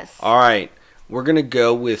 Yes. All right. We're going to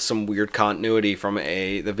go with some weird continuity from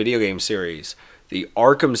the video game series. The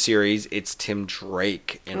Arkham series, it's Tim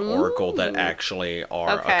Drake and Oracle that actually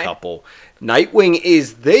are a couple. Nightwing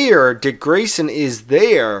is there, Dick Grayson is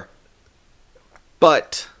there,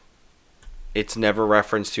 but it's never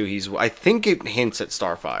referenced to I think it hints at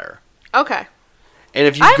Starfire. Okay. And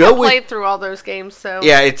if you I go haven't with played through all those games, so...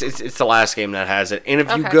 Yeah, it's the last game that has it. And if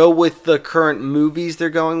you Okay. go with the current movies they're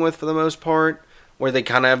going with for the most part, where they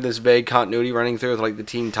kind of have this vague continuity running through with like the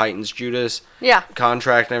Teen Titans Judas Yeah.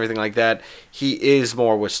 contract and everything like that, he is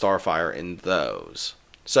more with Starfire in those.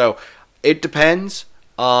 So it depends.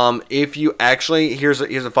 If you actually here's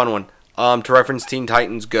a fun one. To reference Teen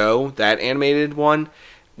Titans Go, that animated one,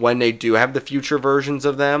 when they do have the future versions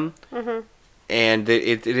of them, and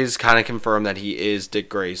it is kind of confirmed that he is Dick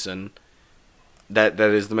Grayson. That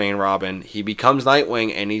is the main Robin. He becomes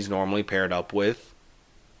Nightwing, and he's normally paired up with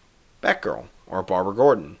Batgirl or Barbara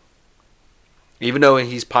Gordon. Even though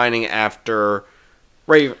he's pining after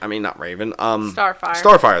not Raven. Starfire.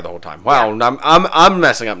 Starfire the whole time. Wow, Yeah. I'm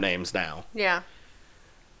messing up names now. Yeah.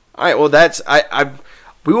 All right, well that's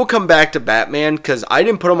we will come back to Batman because I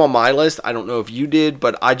didn't put him on my list. I don't know if you did,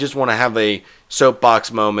 but I just want to have a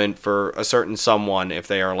soapbox moment for a certain someone if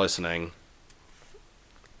they are listening.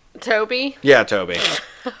 Toby? Yeah, Toby.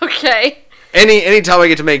 Okay. Anytime I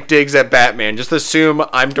get to make digs at Batman, just assume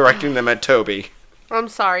I'm directing them at Toby. I'm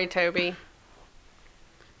sorry, Toby.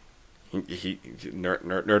 He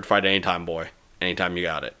nerd fight anytime, boy. Anytime you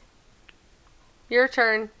got it. Your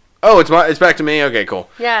turn. Oh, it's back to me. Okay, cool.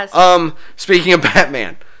 Yes. Speaking of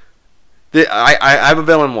Batman, I have a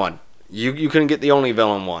villain one. You couldn't get the only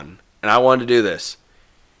villain one, and I wanted to do this,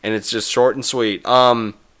 and it's just short and sweet.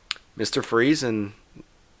 Mr. Freeze and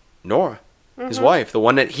Nora, his wife, the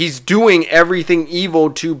one that he's doing everything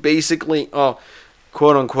evil to basically,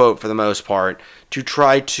 quote unquote, for the most part, to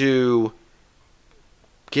try to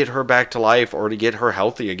get her back to life or to get her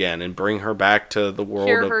healthy again and bring her back to the world.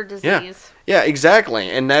 Cure her disease. Yeah, exactly.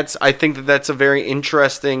 And I think that's a very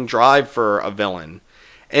interesting drive for a villain.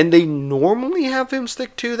 And they normally have him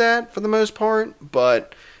stick to that for the most part,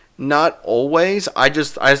 but not always. I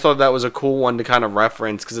just thought that was a cool one to kind of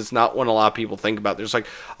reference because it's not one a lot of people think about. There's like,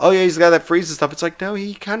 oh yeah, he's got that freeze and stuff. It's like, no,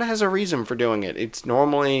 he kind of has a reason for doing it. It's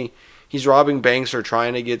normally he's robbing banks or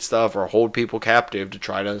trying to get stuff or hold people captive to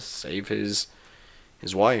try to save his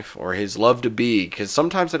wife or his love-to-be, because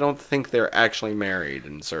sometimes I don't think they're actually married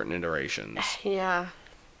in certain iterations. Yeah.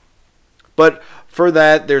 But for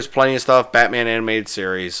that, there's plenty of stuff. Batman animated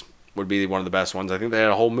series would be one of the best ones. I think they had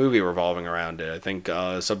a whole movie revolving around it. I think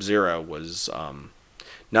Sub-Zero was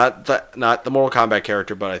not the Mortal Kombat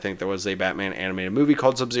character, but I think there was a Batman animated movie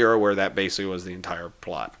called Sub-Zero where that basically was the entire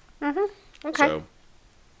plot. Mm-hmm. Okay. So,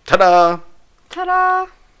 ta-da! Ta-da!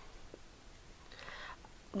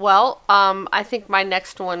 Well, I think my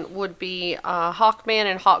next one would be Hawkman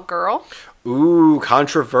and Hawkgirl. Ooh,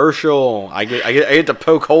 controversial. I get to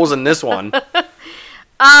poke holes in this one.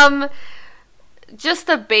 Just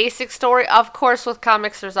the basic story. Of course, with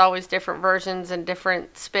comics, there's always different versions and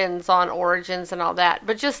different spins on origins and all that.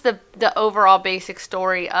 But just the overall basic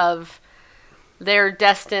story of they're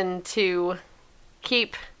destined to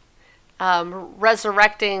keep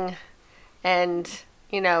resurrecting and,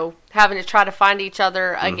 having to try to find each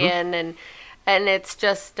other again. And it's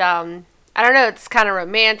just, I don't know, it's kind of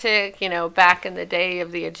romantic, back in the day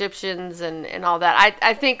of the Egyptians and all that.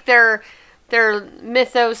 I think their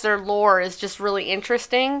mythos, their lore is just really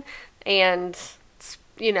interesting. And,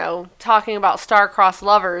 talking about star-crossed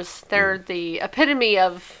lovers, they're the epitome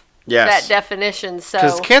of that definition. So,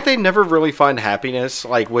 because can't they never really find happiness?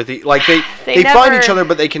 Like they never find each other,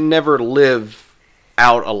 but they can never live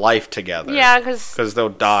out a life together. Yeah, because they'll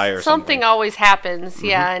die or something. Something always happens.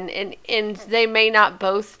 Yeah, and they may not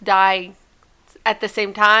both die at the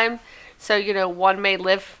same time. So, one may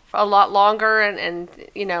live a lot longer and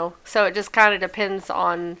so it just kind of depends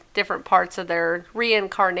on different parts of their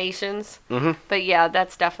reincarnations. Mm-hmm. But yeah,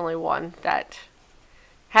 that's definitely one that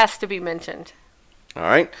has to be mentioned. All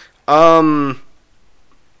right.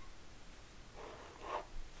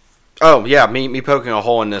 Oh, yeah, me poking a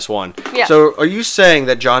hole in this one. Yeah. So, are you saying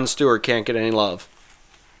that Jon Stewart can't get any love?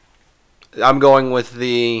 I'm going with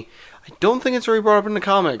I don't think it's really brought up in the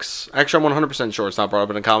comics. Actually, I'm 100% sure it's not brought up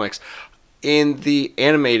in the comics. In the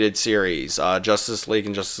animated series, Justice League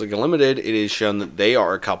and Justice League Unlimited, it is shown that they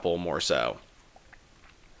are a couple more so.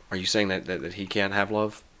 Are you saying that he can't have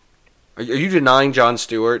love? Are you denying Jon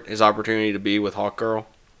Stewart his opportunity to be with Hawkgirl?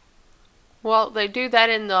 Well, they do that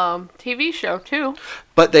in the TV show, too.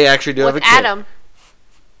 But they actually do have a kid. With Adam.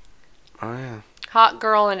 Oh, yeah.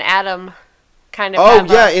 Hawkgirl and Adam kind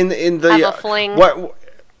of in the have a fling.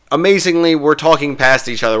 Amazingly, we're talking past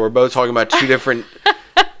each other. We're both talking about two different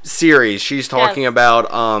series. She's talking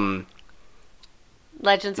about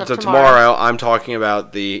Legends of Tomorrow. I'm talking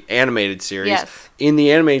about the animated series. Yes. In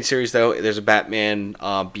the animated series, though, there's a Batman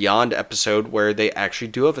Beyond episode where they actually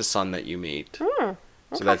do have a son that you meet. Okay.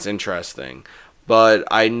 So that's interesting. But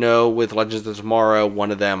I know with Legends of Tomorrow,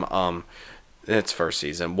 one of them, it's first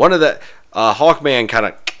season. One of the Hawkman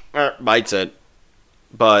kind of bites it,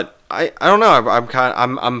 but I don't know.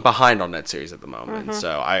 I'm behind on that series at the moment,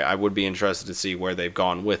 so I would be interested to see where they've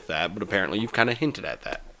gone with that. But apparently, you've kind of hinted at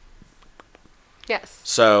that. Yes.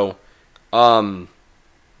 So, I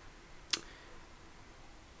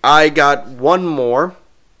got one more,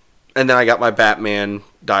 and then I got my Batman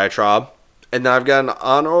diatribe. And then I've got an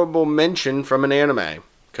honorable mention from an anime,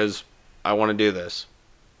 because I want to do this.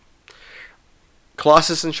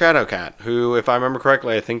 Colossus and Shadowcat, who, if I remember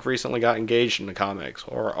correctly, I think recently got engaged in the comics,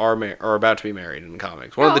 or are about to be married in the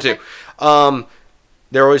comics. One of the two.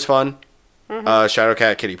 They're always fun.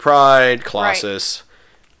 Shadowcat, Kitty Pryde, Colossus.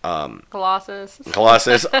 Right. Colossus.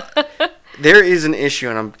 There is an issue,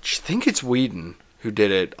 and I think it's Whedon who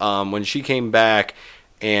did it, when she came back,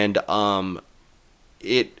 and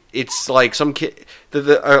it's like some kid.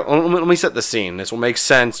 Let me set the scene. This will make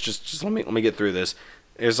sense. Just let me get through this.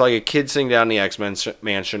 There's like a kid sitting down in the X-Men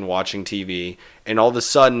mansion watching TV, and all of a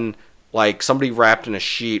sudden, like somebody wrapped in a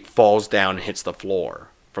sheet falls down and hits the floor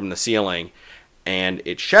from the ceiling, and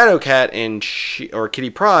it's Shadowcat and Kitty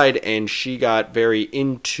Pryde, and she got very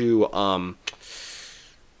into was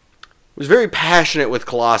very passionate with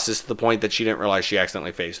Colossus to the point that she didn't realize she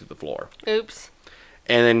accidentally phased through the floor. Oops.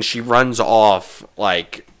 And then she runs off,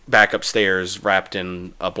 like, back upstairs, wrapped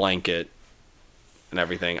in a blanket and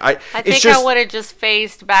everything. I think I would have just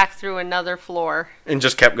phased back through another floor. And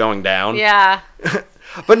just kept going down? Yeah.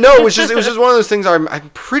 But no, it was just one of those things. I'm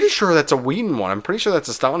pretty sure that's a Whedon one. I'm pretty sure that's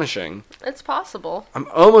Astonishing. It's possible. I'm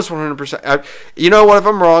almost 100%. You know what? If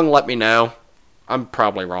I'm wrong, let me know. I'm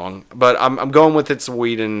probably wrong. But I'm going with it's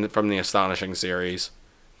Whedon from the Astonishing series.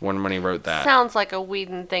 When he wrote that. Sounds like a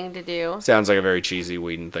Whedon thing to do. Sounds like a very cheesy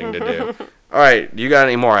Whedon thing to do. All right, you got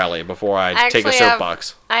any more, Ellie, before I take a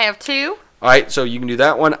soapbox? I have two. All right, so you can do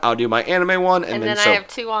that one. I'll do my anime one. And then I have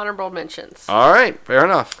two honorable mentions. All right, fair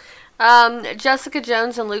enough. Jessica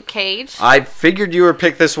Jones and Luke Cage. I figured you would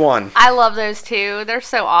pick this one. I love those two. They're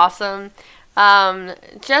so awesome.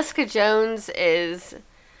 Jessica Jones is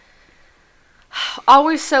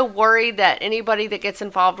always so worried that anybody that gets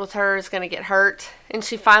involved with her is going to get hurt. And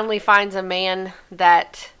she finally finds a man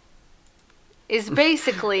that is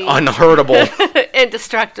basically Unhurtable.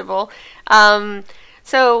 indestructible.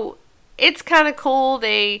 So it's kind of cool.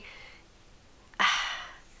 She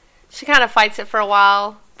kind of fights it for a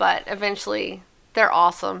while, but eventually they're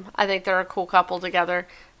awesome. I think they're a cool couple together.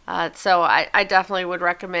 So I definitely would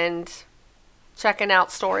recommend checking out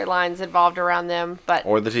storylines involved around them,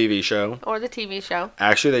 Or the TV show. or the TV show.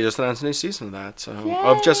 Actually, they just announced a new season of that, so Yay.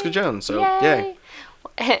 of Jessica Jones. So yay.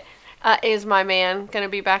 Is my man going to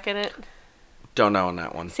be back in it? Don't know on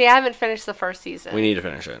that one. See, I haven't finished the first season. We need to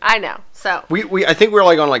finish it. I know. So I think we're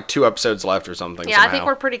like on like 2 episodes left or something. yeah, somehow. I think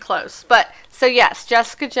we're pretty close. But so yes,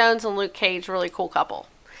 Jessica Jones and Luke Cage, really cool couple.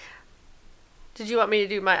 Did you want me to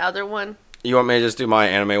do my other one? You want me to just do my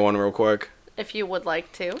anime one real quick? If you would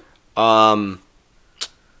like to.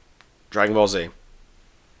 Dragon Ball Z.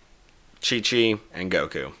 Chi-Chi and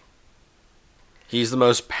Goku. He's the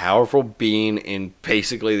most powerful being in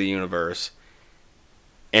basically the universe.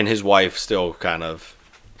 And his wife still kind of...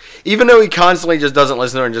 Even though he constantly just doesn't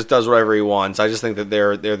listen to her and just does whatever he wants, I just think that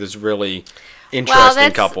they're this really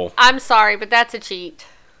interesting couple. I'm sorry, but that's a cheat.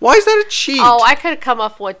 Why is that a cheat? Oh, I could have come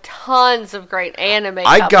up with tons of great anime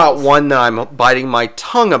I got couples. one that I'm biting my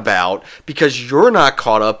tongue about because you're not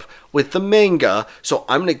caught up with the manga, so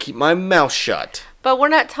I'm going to keep my mouth shut. But we're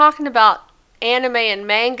not talking about anime and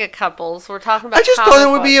manga couples. We're talking about I just thought it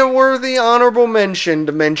would be a worthy honorable mention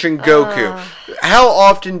to mention Goku. How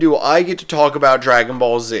often do I get to talk about Dragon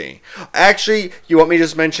Ball Z? Actually, you want me to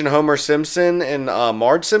just mention Homer Simpson and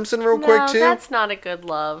Marge Simpson real quick too? No, that's not a good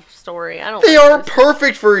love story. I don't. They like are this.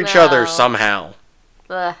 perfect for each No. other somehow.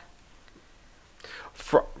 Ugh.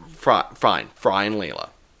 Fry and Leela.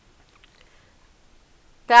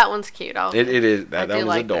 That one's cute. It is. That do was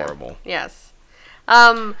like that. adorable. Yes.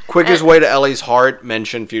 Quickest way to Ellie's heart,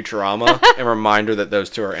 mention Futurama and remind her that those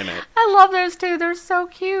two are in it. I love those two. They're so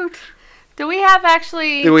cute. Do we have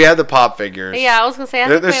actually? Do we have the pop figures? Yeah, I was gonna say. I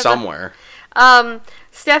They're think we have somewhere.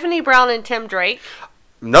 Stephanie Brown and Tim Drake.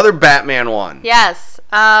 Another Batman one. Yes.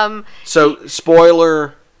 So,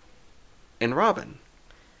 spoiler and Robin.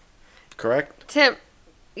 Correct? Tim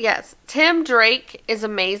Drake is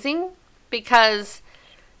amazing because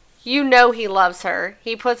you know he loves her.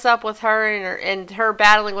 He puts up with her and her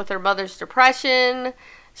battling with her mother's depression.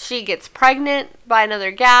 She gets pregnant by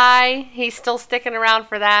another guy. He's still sticking around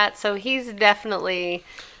for that. So he's definitely...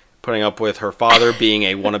 Putting up with her father being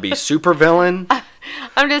a wannabe supervillain.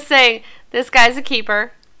 I'm just saying, this guy's a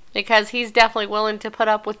keeper because he's definitely willing to put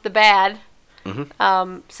up with the bad.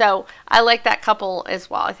 Mm-hmm. So I like that couple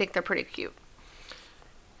as well. I think they're pretty cute.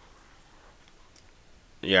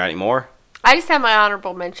 You got any more? I just have my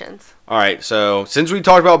honorable mentions. Alright, so since we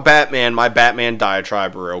talked about Batman, my Batman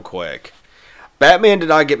diatribe real quick. Batman did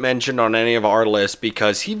not get mentioned on any of our lists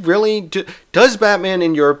because he really... Does Batman,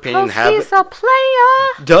 in your opinion, He's a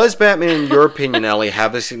player! Does Batman, in your opinion, Ellie,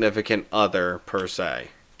 have a significant other, per se?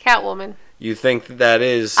 Catwoman. You think that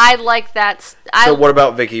is... I like that. So what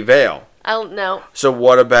about Vicky Vale? I don't know. So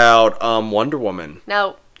what about Wonder Woman?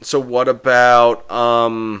 No. So what about...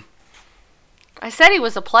 I said he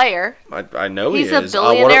was a player. I know He's he is. a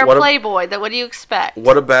billionaire what playboy. What do you expect?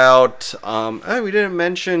 What about... we didn't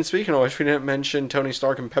mention... Speaking of which, we didn't mention Tony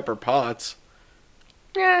Stark and Pepper Potts.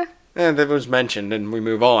 Yeah. That was mentioned, and we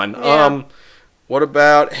move on. Yeah. What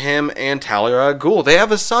about him and Talia al Ghul? They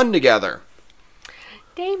have a son together.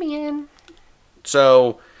 Damien.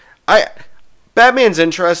 So, Batman's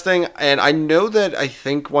interesting, and I know that I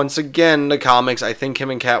think, once again, the comics, I think him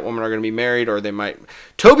and Catwoman are going to be married, or they might...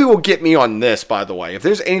 Toby will get me on this, by the way. If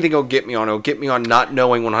there's anything he'll get me on, it'll get me on not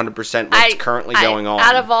knowing 100% what's currently going on.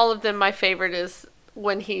 Out of all of them, my favorite is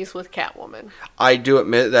when he's with Catwoman. I do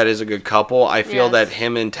admit that is a good couple. I feel Yes. that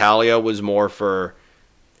him and Talia was more for...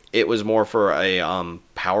 It was more for a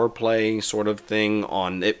power play sort of thing.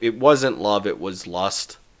 It wasn't love, it was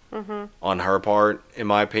lust. Mm-hmm. On her part, in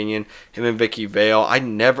my opinion. Him and Vicky Vale, I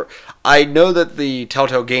know that the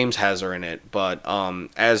Telltale Games has her in it, but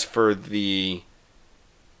as for the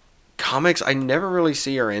comics, I never really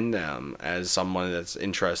see her in them as someone that's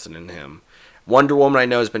interested in him. Wonder Woman, I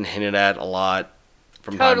know, has been hinted at a lot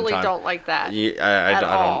from time to Totally time. don't like that. Yeah,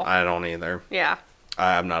 all. I don't either. Yeah.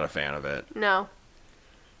 I'm not a fan of it. No.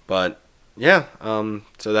 But yeah,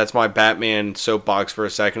 so that's my Batman soapbox for a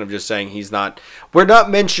second of just saying we're not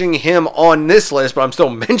mentioning him on this list, but I'm still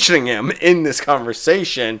mentioning him in this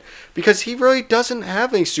conversation because he really doesn't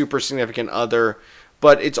have a super significant other,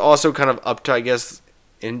 but it's also kind of up to, I guess,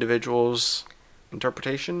 individuals'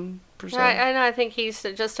 interpretation, per se. Right, and I think he's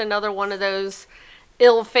just another one of those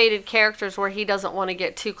ill-fated characters where he doesn't want to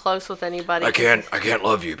get too close with anybody. I can't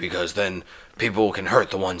love you because then people can hurt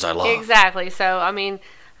the ones I love. Exactly. So, I mean,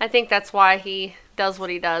 I think that's why he does what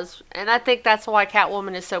he does. And I think that's why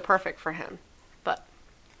Catwoman is so perfect for him. But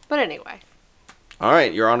anyway. All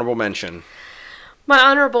right, your honorable mention. My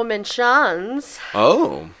honorable mentions.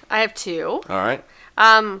 Oh. I have 2. All right.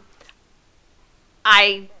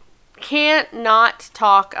 I can't not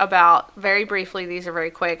talk about, very briefly, these are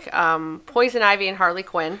very quick, Poison Ivy and Harley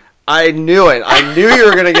Quinn. I knew it. I knew you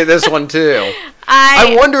were going to get this one, too.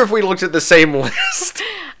 I wonder if we looked at the same list.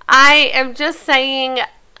 I am just saying,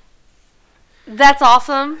 that's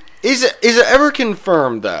awesome. Is it ever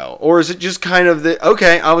confirmed, though? Or is it just kind of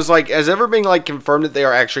okay, I was like, has it ever been, like, confirmed that they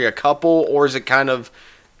are actually a couple? Or is it kind of,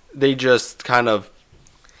 they just kind of,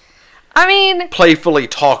 I mean, playfully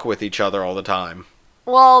talk with each other all the time?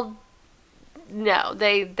 Well, no,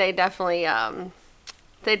 they definitely are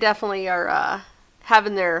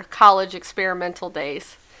having their college experimental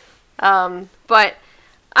days. But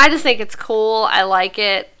I just think it's cool. I like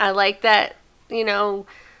it. I like that,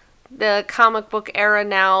 the comic book era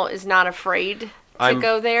now is not afraid to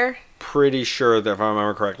go there. Pretty sure that if I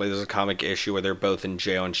remember correctly, there's a comic issue where they're both in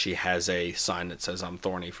jail and she has a sign that says, "I'm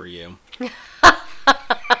thorny for you."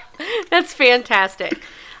 That's fantastic.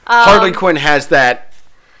 Harley Quinn has that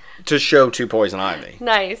to show to Poison Ivy.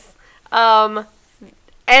 Nice. And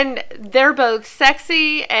they're both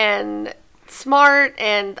sexy and smart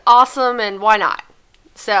and awesome, and why not?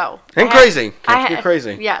 So and crazy. You're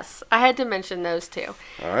crazy. Yes, I had to mention those 2.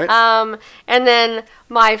 All right. And then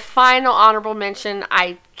my final honorable mention.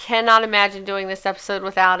 I cannot imagine doing this episode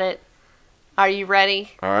without it. Are you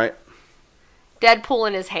ready? All right. Deadpool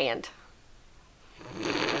in his hand.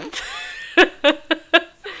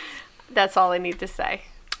 That's all I need to say.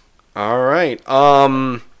 All right.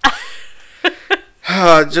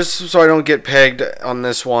 Just so I don't get pegged on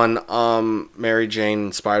this one, Mary Jane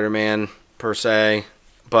and Spider-Man per se,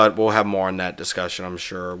 but we'll have more on that discussion, I'm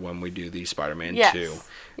sure, when we do the Spider-Man 2. Yes.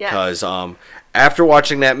 Because after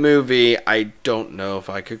watching that movie, I don't know if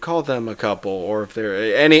I could call them a couple or if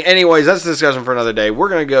they're anyways, that's a discussion for another day. We're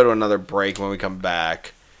going to go to another break. When we come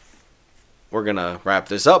back, we're going to wrap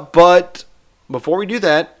this up, but before we do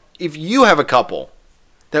that, if you have a couple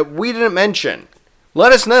that we didn't mention,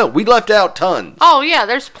 let us know. We left out tons. Oh, yeah,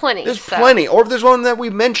 there's plenty. There's plenty. Or if there's one that we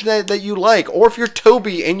mentioned that you like. Or if you're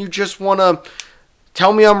Toby and you just want to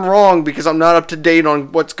tell me I'm wrong because I'm not up to date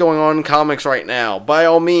on what's going on in comics right now, by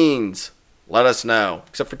all means, let us know.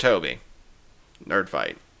 Except for Toby. Nerd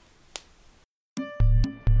fight.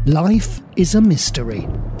 Life is a mystery.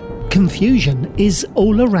 Confusion is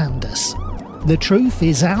all around us. The truth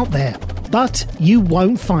is out there, but you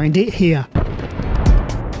won't find it here.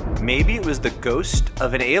 Maybe it was the ghost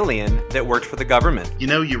of an alien that worked for the government.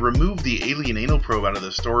 You remove the alien anal probe out of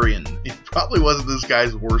the story and it probably wasn't this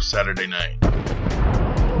guy's worst Saturday night.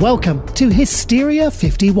 Welcome to Hysteria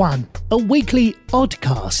 51, a weekly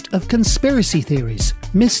oddcast of conspiracy theories,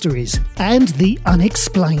 mysteries, and the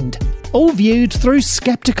unexplained. All viewed through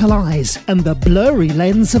skeptical eyes and the blurry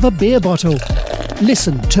lens of a beer bottle.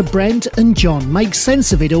 Listen to Brent and John make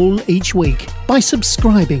sense of it all each week by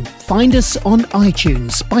subscribing. Find us on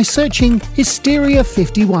iTunes by searching Hysteria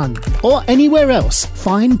 51 or anywhere else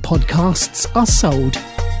fine podcasts are sold.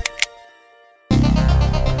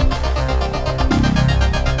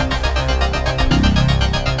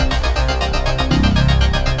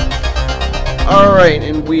 Alright,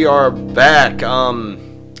 and we are back.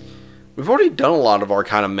 We've already done a lot of our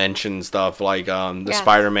kind of mentioned stuff, like the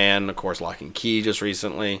Spider-Man, of course, Lock and Key just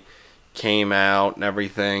recently came out and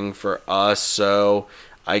everything for us, so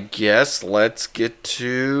I guess let's get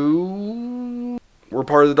to... We're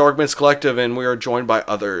part of the Dark Myths Collective, and we are joined by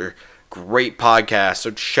other great podcasts,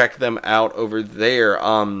 so check them out over there.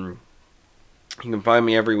 You can find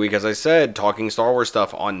me every week, as I said, talking Star Wars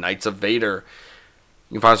stuff on Knights of Vader.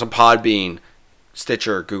 You can find us on Podbean,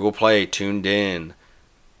 Stitcher, Google Play, Tuned In,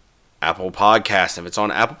 Apple Podcasts. If it's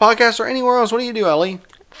on Apple Podcasts or anywhere else, what do you do, Ellie?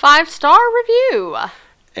 5-star review.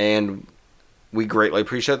 And we greatly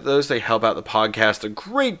appreciate those. They help out the podcast a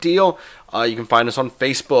great deal. You can find us on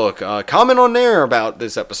Facebook. Comment on there about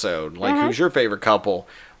this episode. Like, who's your favorite couple?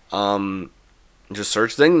 Just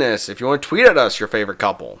search Zing This. If you want to tweet at us, your favorite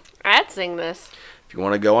couple. I'd Zing This. If you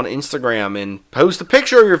want to go on Instagram and post a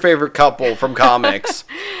picture of your favorite couple from comics.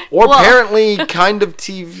 Or apparently kind of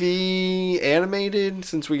TV animated,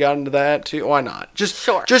 since we got into that too. Why not? Just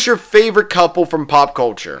your favorite couple from pop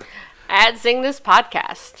culture. At Zing This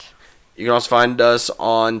Podcast. You can also find us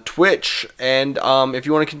on Twitch. And if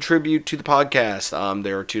you want to contribute to the podcast,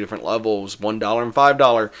 there are 2 different levels, $1 and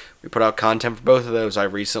 $5. We put out content for both of those. I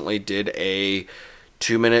recently did a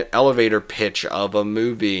 2-minute elevator pitch of a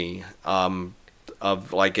movie,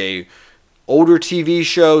 of like a older TV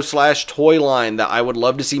show / toy line that I would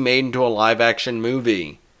love to see made into a live action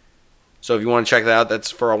movie. So if you want to check that out,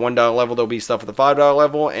 that's for our $1 level. There'll be stuff at the $5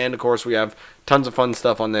 level. And, of course, we have tons of fun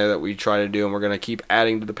stuff on there that we try to do. And we're going to keep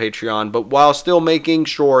adding to the Patreon. But while still making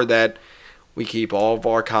sure that we keep all of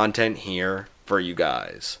our content here for you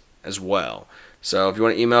guys as well. So if you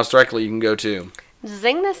want to email us directly, you can go to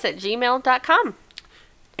zingness@gmail.com.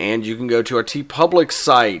 And you can go to our TeePublic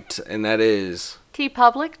site. And that is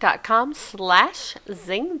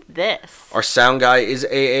tpublic.com/zingthis. Our sound guy is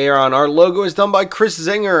Aaron. Our logo is done by Chris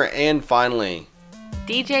Zinger. And finally,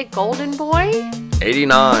 DJ Golden Boy,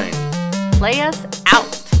 89. play us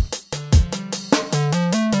out.